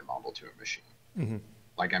design model to a machine?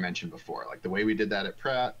 Like I mentioned before, like the way we did that at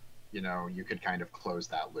Pratt, you could kind of close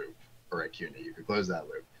that loop, or at CUNY, you could close that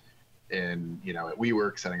loop. And, at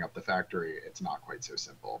WeWork, setting up the factory, it's not quite so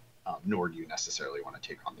simple, nor do you necessarily want to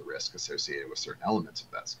take on the risk associated with certain elements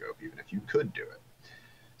of that scope, even if you could do it.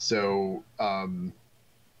 So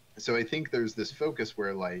I think there's this focus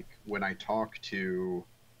where, like, when I talk to,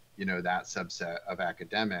 that subset of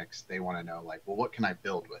academics, they want to know, like, well, what can I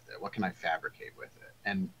build with it? What can I fabricate with it?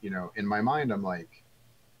 And, in my mind, I'm like,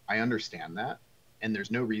 I understand that. And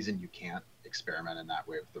there's no reason you can't experiment in that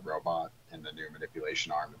way with the robot and the new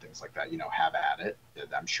manipulation arm and things like that. Have at it.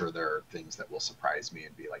 I'm sure there are things that will surprise me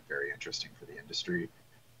and be, like, very interesting for the industry.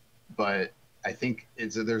 But I think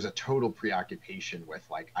there's a total preoccupation with,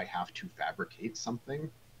 like, I have to fabricate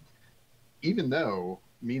something, even though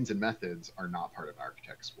means and methods are not part of an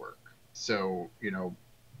architect's work. So,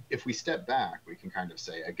 if we step back, we can kind of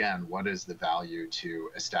say, again, what is the value to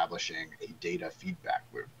establishing a data feedback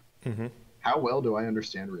loop? How well do I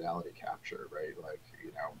understand reality capture, right? Like,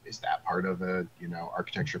 is that part of a,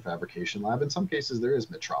 architecture fabrication lab? In some cases, there is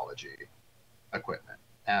metrology equipment.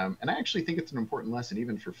 And I actually think it's an important lesson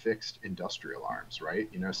even for fixed industrial arms, right?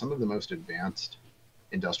 Some of the most advanced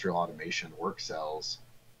industrial automation work cells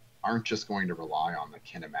aren't just going to rely on the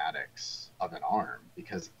kinematics of an arm,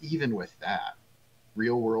 because even with that,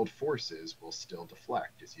 real world forces will still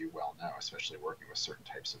deflect, as you well know, especially working with certain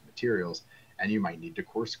types of materials. And you might need to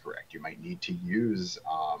course correct. You might need to use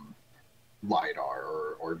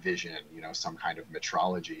LiDAR or vision, some kind of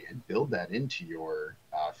metrology, and build that into your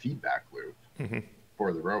feedback loop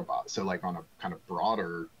for the robot. So like on a kind of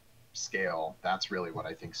broader scale, that's really what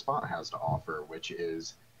I think Spot has to offer, which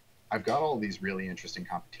is, I've got all these really interesting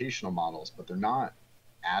computational models, but they're not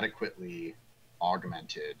adequately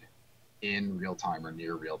augmented in real time or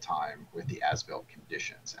near real time with the as-built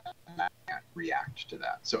conditions, and I can't react to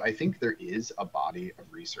that. So I think there is a body of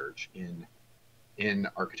research in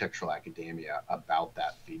architectural academia about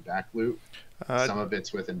that feedback loop. Some of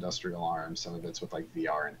it's with industrial arms, some of it's with like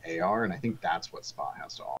VR and AR, and I think that's what Spot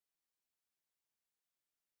has to offer.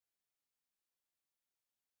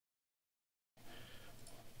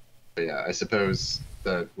 But yeah, I suppose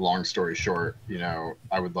the long story short,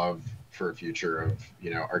 I would love for a future of,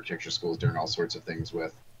 architecture schools doing all sorts of things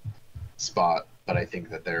with Spot, but I think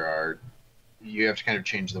that you have to kind of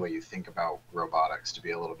change the way you think about robotics to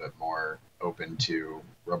be a little bit more open to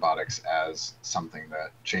robotics as something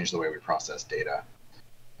that changed the way we process data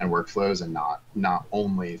and workflows, and not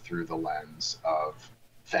only through the lens of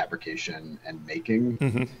fabrication and making.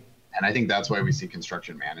 Mm-hmm. And I think that's why we see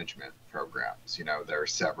construction management programs. There are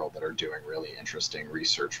several that are doing really interesting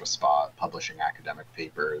research with Spot, publishing academic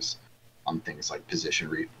papers on things like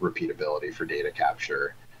position repeatability for data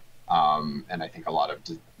capture. And I think a lot of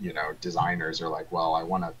designers are like, well, I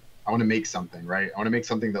want to make something, right? I want to make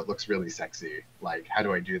something that looks really sexy. Like, how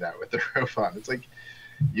do I do that with the robot? It's like,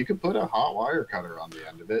 you could put a hot wire cutter on the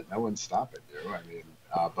end of it. No one's stopping you. I mean,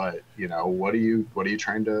 but what are you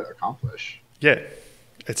trying to accomplish? Yeah,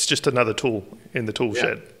 it's just another tool in the tool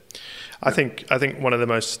shed. I think one of the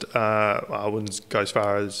most, I wouldn't go as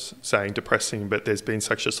far as saying depressing, but there's been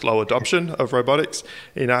such a slow adoption of robotics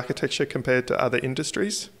in architecture compared to other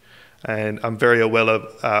industries. And I'm very well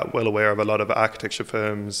aware of a lot of architecture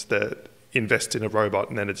firms that invest in a robot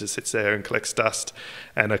and then it just sits there and collects dust.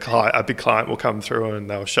 And a big client will come through and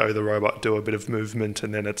they'll show the robot do a bit of movement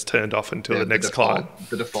and then it's turned off until the next client.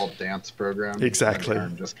 The default dance program. Exactly. The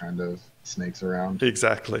arm just kind of snakes around.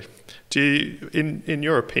 Exactly. Do you, in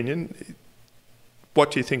your opinion, what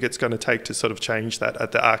do you think it's going to take to sort of change that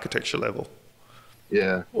at the architecture level?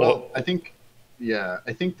 Yeah. Well, I think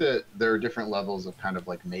that there are different levels of kind of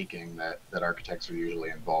like making that architects are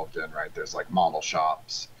usually involved in, right? There's like model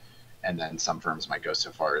shops, and then some firms might go so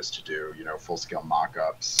far as to do, full scale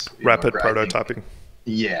mock-ups. Rapid prototyping.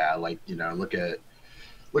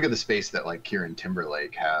 Look at the space that like Kieran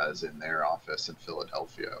Timberlake has in their office in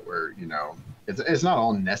Philadelphia, where, it's not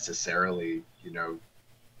all necessarily,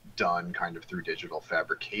 done kind of through digital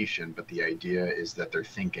fabrication, but the idea is that they're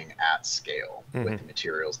thinking at scale with the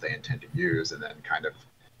materials they intend to use, and then kind of,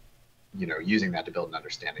 using that to build an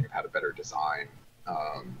understanding of how to better design,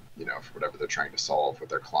 for whatever they're trying to solve with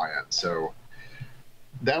their client. So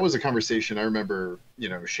that was a conversation I remember,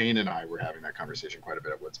 Shane and I were having that conversation quite a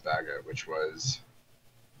bit at Woods Bagot, which was,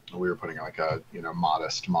 we were putting like a,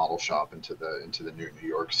 modest model shop into the new New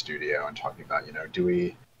York studio and talking about, do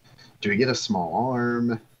we get a small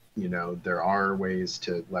arm? There are ways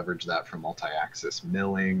to leverage that for multi-axis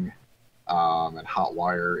milling and hot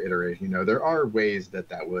wire iteration. There are ways that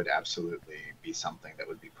would absolutely be something that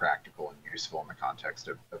would be practical and useful in the context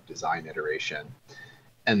of design iteration.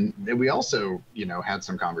 And we also, had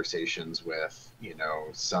some conversations with,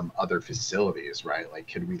 some other facilities, right? Like,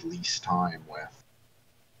 could we lease time with,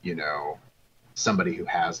 somebody who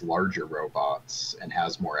has larger robots and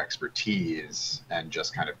has more expertise and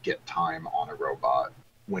just kind of get time on a robot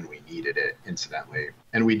when we needed it incidentally.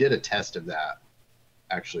 And we did a test of that.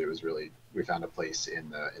 Actually, we found a place in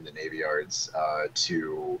the Navy Yards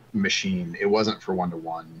to machine. It wasn't for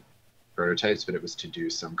one-to-one prototypes, but it was to do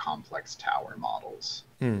some complex tower models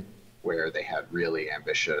where they had really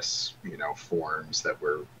ambitious, forms that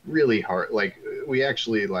were really hard. Like, we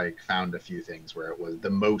actually found a few things where it was the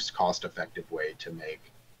most cost-effective way to make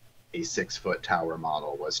a 6-foot tower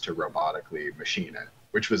model was to robotically machine it,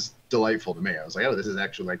 which was delightful to me. I was like, oh, this is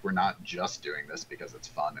actually we're not just doing this because it's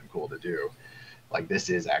fun and cool to do. Like, this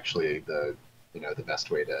is actually the best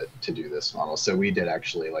way to do this model. So we did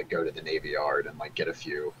actually go to the Navy Yard and get a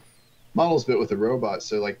few models built with a robot.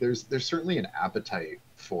 So there's certainly an appetite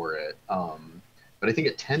for it. But I think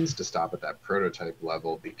it tends to stop at that prototype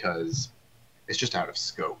level because it's just out of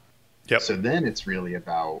scope. Yep. So then it's really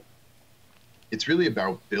about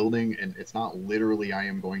building, and it's not literally I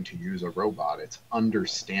am going to use a robot. It's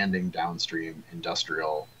understanding downstream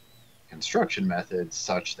industrial construction methods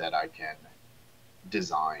such that I can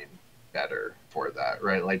design better for that,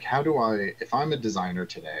 right? Like, how do if I'm a designer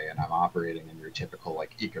today and I'm operating in your typical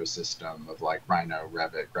ecosystem of Rhino,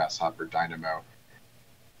 Revit, Grasshopper, Dynamo,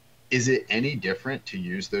 is it any different to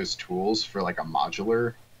use those tools for a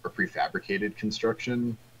modular or prefabricated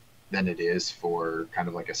construction than it is for kind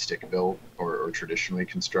of a stick built or traditionally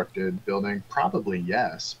constructed building? Probably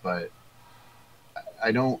yes, but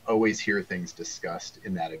I don't always hear things discussed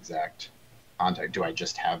in that exact context? Do I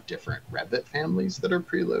just have different Revit families that are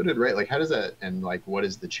preloaded, right? Like how does that, and like what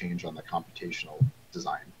is the change on the computational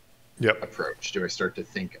design approach? Do I start to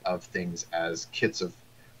think of things as kits of,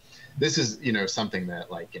 this is, you know, something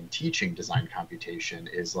that like in teaching design computation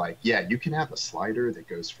is like, yeah, you can have a slider that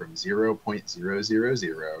goes from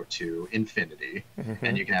 0.000 to infinity,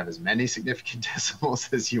 and you can have as many significant decimals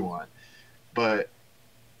as you want. But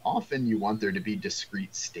often you want there to be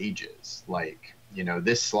discrete stages. Like, you know,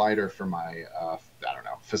 this slider for my, I don't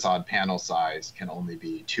know, facade panel size can only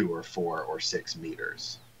be 2 or 4 or 6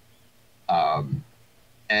 meters.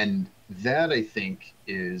 And that, I think,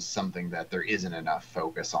 is something that there isn't enough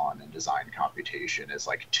focus on in design computation, is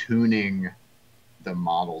like tuning the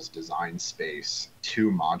model's design space to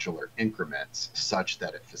modular increments such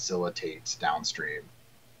that it facilitates downstream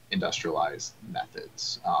industrialized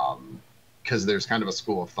methods. Because there's kind of a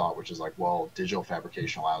school of thought which is like, well, digital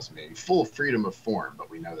fabrication allows me full freedom of form, but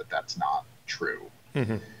we know that that's not true.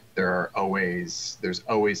 There's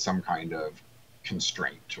always some kind of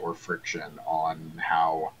constraint or friction on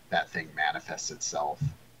how that thing manifests itself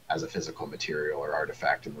as a physical material or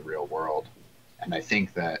artifact in the real world. And I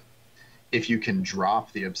think that if you can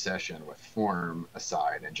drop the obsession with form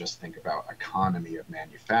aside and just think about economy of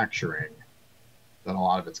manufacturing, then a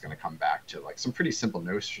lot of it's going to come back to like some pretty simple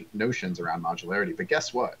notions around modularity. But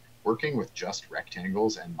guess what? Working with just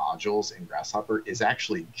rectangles and modules in Grasshopper is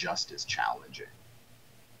actually just as challenging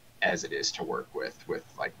as it is to work with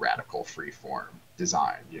like radical freeform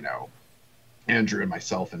design. You know, Andrew and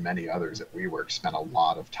myself and many others at WeWork spent a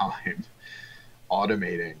lot of time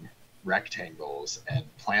automating rectangles and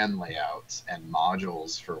plan layouts and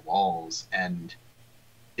modules for walls, and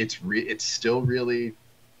it's still really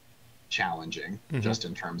challenging just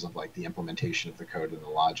in terms of like the implementation of the code and the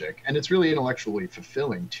logic, and it's really intellectually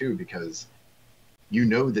fulfilling too, because you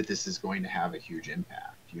know that this is going to have a huge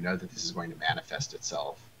impact. You know that this is going to manifest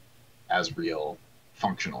itself as real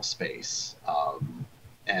functional space,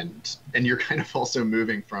 and you're kind of also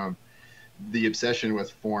moving from the obsession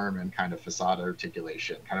with form and kind of facade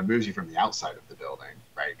articulation kind of moves you from the outside of the building,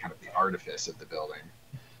 right, kind of the artifice of the building,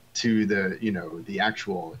 to the, you know, the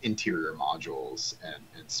actual interior modules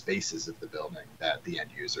and spaces of the building that the end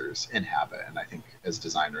users inhabit. And I think as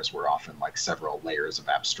designers, we're often like several layers of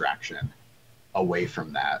abstraction away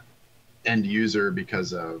from that end user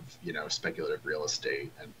because of, you know, speculative real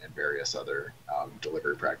estate and various other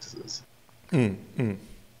delivery practices.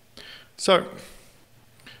 So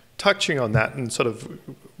touching on that and sort of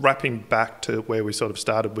wrapping back to where we sort of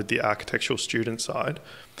started with the architectural student side,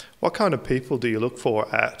 what kind of people do you look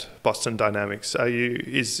for at Boston Dynamics?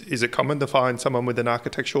 Is it common to find someone with an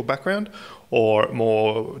architectural background or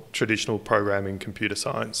more traditional programming, computer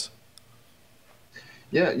science?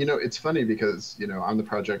 Yeah, you know, it's funny because, you know, I'm the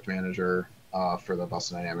project manager for the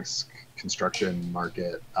Boston Dynamics construction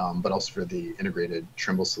market, but also for the integrated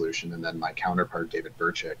Trimble solution. And then my counterpart, David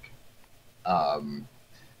Burchick,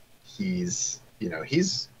 he's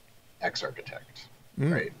ex-architect,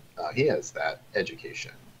 right? He has that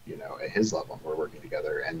education, you know, at his level, and we're working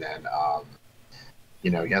together. And then,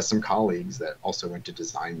 you know, he has some colleagues that also went to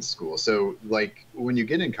design school. So like when you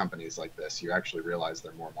get in companies like this, you actually realize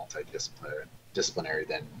they're more multidisciplinary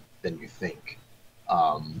than you think,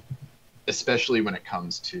 especially when it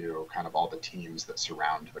comes to kind of all the teams that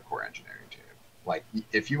surround the core engineering team. Like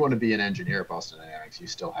if you want to be an engineer at Boston Dynamics, you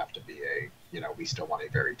still have to be we still want a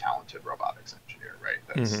very talented robotics engineer, right?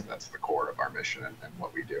 That's the core of our mission and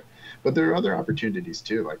what we do. But there are other opportunities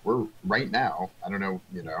too. Like we're right now, I don't know,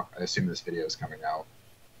 you know, I assume this video is coming out,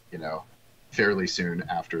 you know, fairly soon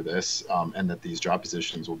after this, and that these job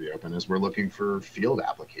positions will be open, is we're looking for field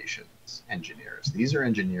applications engineers. These are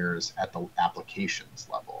engineers at the applications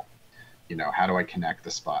level. You know, how do I connect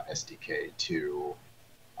the Spot SDK to,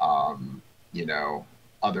 you know,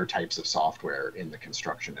 other types of software in the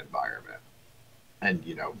construction environment? And,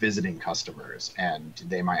 you know, visiting customers, and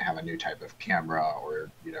they might have a new type of camera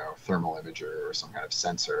or, you know, thermal imager or some kind of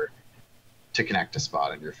sensor to connect to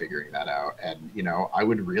Spot, and you're figuring that out. And, you know, I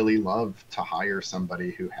would really love to hire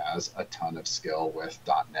somebody who has a ton of skill with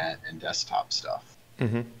 .NET and desktop stuff,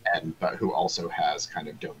 but who also has kind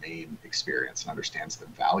of domain experience and understands the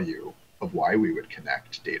value of why we would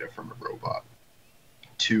connect data from a robot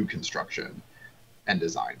to construction and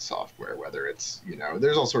design software, whether it's, you know,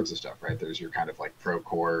 there's all sorts of stuff, right? There's your kind of like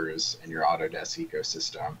Procores and your Autodesk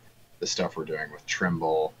ecosystem, the stuff we're doing with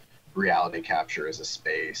Trimble, reality capture as a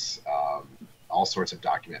space, all sorts of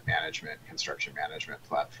document management, construction management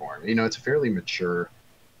platform. You know, it's a fairly mature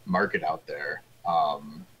market out there.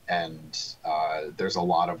 And there's a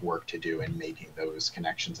lot of work to do in making those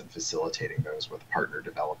connections and facilitating those with partner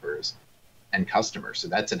developers. end customers. So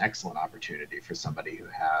that's an excellent opportunity for somebody who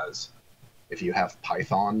has, if you have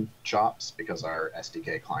Python chops, because our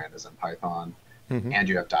SDK client is in Python, and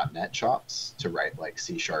you have .NET chops to write like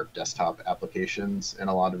C# desktop applications in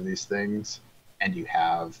a lot of these things, and you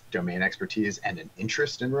have domain expertise and an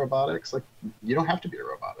interest in robotics, like you don't have to be a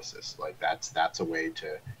roboticist. Like that's a way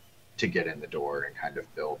to get in the door and kind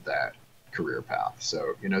of build that career path.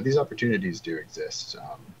 So, these opportunities do exist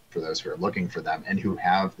for those who are looking for them and who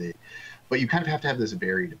have but you kind of have to have this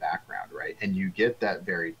varied background, right? And you get that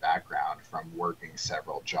varied background from working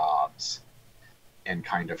several jobs and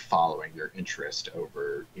kind of following your interest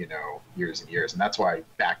over, years and years. And that's why,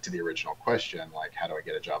 back to the original question, like, how do I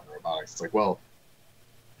get a job in robotics? It's like, well,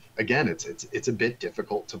 again, it's a bit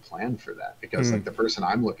difficult to plan for that, because like the person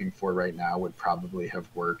I'm looking for right now would probably have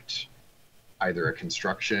worked either a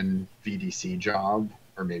construction VDC job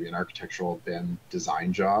or maybe an architectural BIM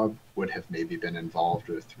design job, would have maybe been involved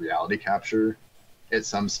with reality capture at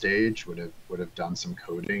some stage, would have done some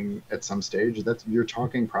coding at some stage. You're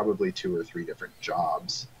talking probably 2 or 3 different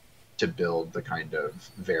jobs to build the kind of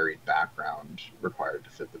varied background required to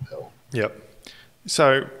fit the bill. Yep.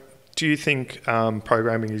 So do you think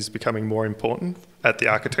programming is becoming more important at the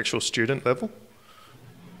architectural student level?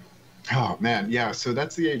 Oh man, yeah. So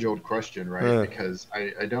that's the age-old question, right? Because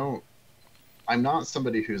I'm not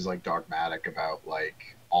somebody who's like dogmatic about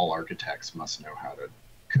like all architects must know how to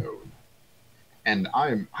code, and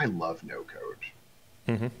I love no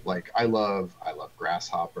code. Like I love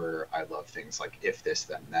Grasshopper. I love things like if this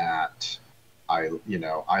then that. I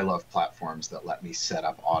love platforms that let me set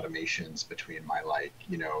up automations between my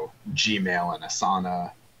Gmail and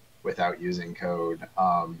Asana without using code.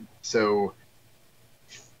 So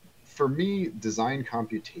for me, design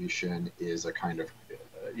computation is a kind of,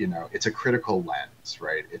 it's a critical lens,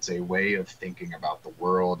 right? It's a way of thinking about the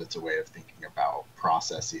world. It's a way of thinking about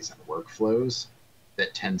processes and workflows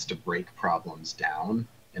that tends to break problems down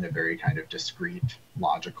in a very kind of discrete,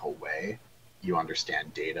 logical way. You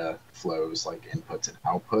understand data flows like inputs and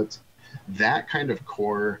outputs. That kind of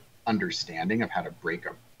core understanding of how to break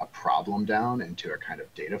a problem down into a kind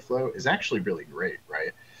of data flow is actually really great,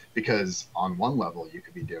 right? Because on one level, you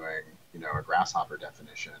could be doing, a Grasshopper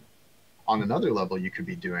definition. On another level, you could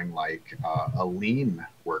be doing like a lean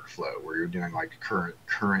workflow where you're doing like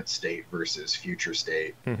current state versus future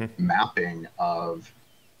state mapping of,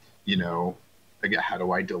 again, how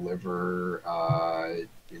do I deliver, how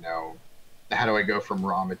do I go from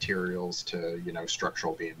raw materials to,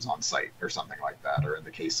 structural beams on site or something like that? Or in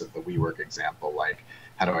the case of the WeWork example, like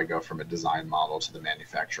how do I go from a design model to the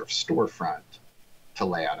manufacture of storefront to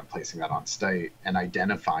layout and placing that on site, and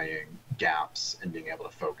identifying gaps and being able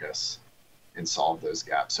to focus and solve those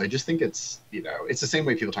gaps. So I just think it's, it's the same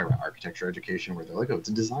way people talk about architecture education where they're like, oh, it's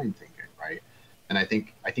a design thinking, right? And I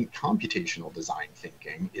think computational design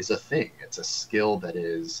thinking is a thing. It's a skill that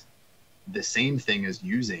is the same thing as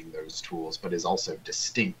using those tools, but is also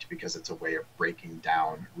distinct because it's a way of breaking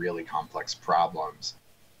down really complex problems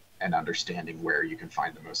and understanding where you can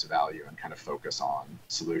find the most value and kind of focus on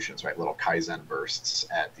solutions, right? Little Kaizen bursts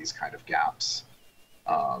at these kind of gaps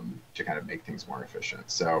to kind of make things more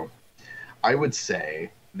efficient. So I would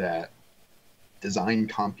say that design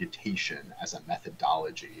computation as a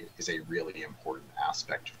methodology is a really important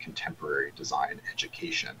aspect of contemporary design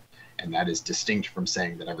education. And that is distinct from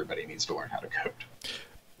saying that everybody needs to learn how to code.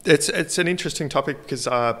 It's an interesting topic because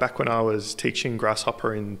back when I was teaching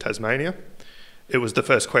Grasshopper in Tasmania, it was the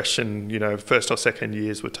first question, first or second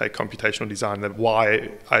years would take computational design, that why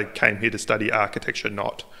I came here to study architecture,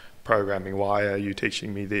 not programming. Why are you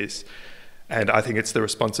teaching me this? And I think it's the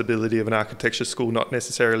responsibility of an architecture school not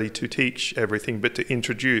necessarily to teach everything, but to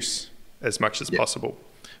introduce as much as possible,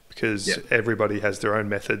 because everybody has their own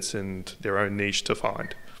methods and their own niche to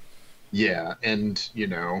find. Yeah, and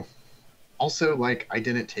also, like, I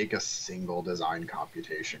didn't take a single design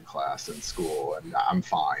computation class in school, and I'm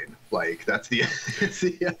fine. Like, that's the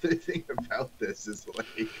other thing about this is,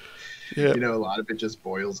 like, a lot of it just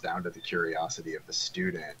boils down to the curiosity of the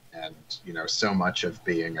student. And, so much of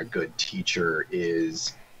being a good teacher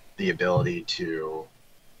is the ability to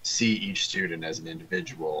see each student as an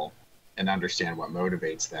individual and understand what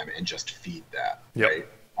motivates them and just feed that, right?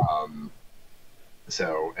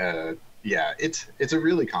 Yeah, it's a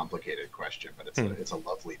really complicated question, but it's a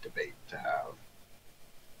lovely debate to have.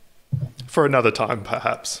 For another time,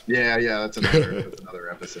 perhaps. Yeah, that's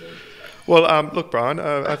another episode. Well, look, Brian,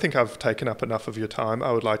 I think I've taken up enough of your time.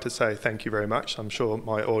 I would like to say thank you very much. I'm sure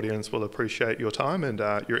my audience will appreciate your time and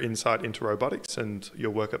your insight into robotics and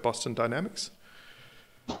your work at Boston Dynamics.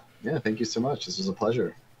 Yeah, thank you so much. This was a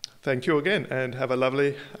pleasure. Thank you again, and have a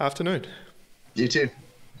lovely afternoon. You too.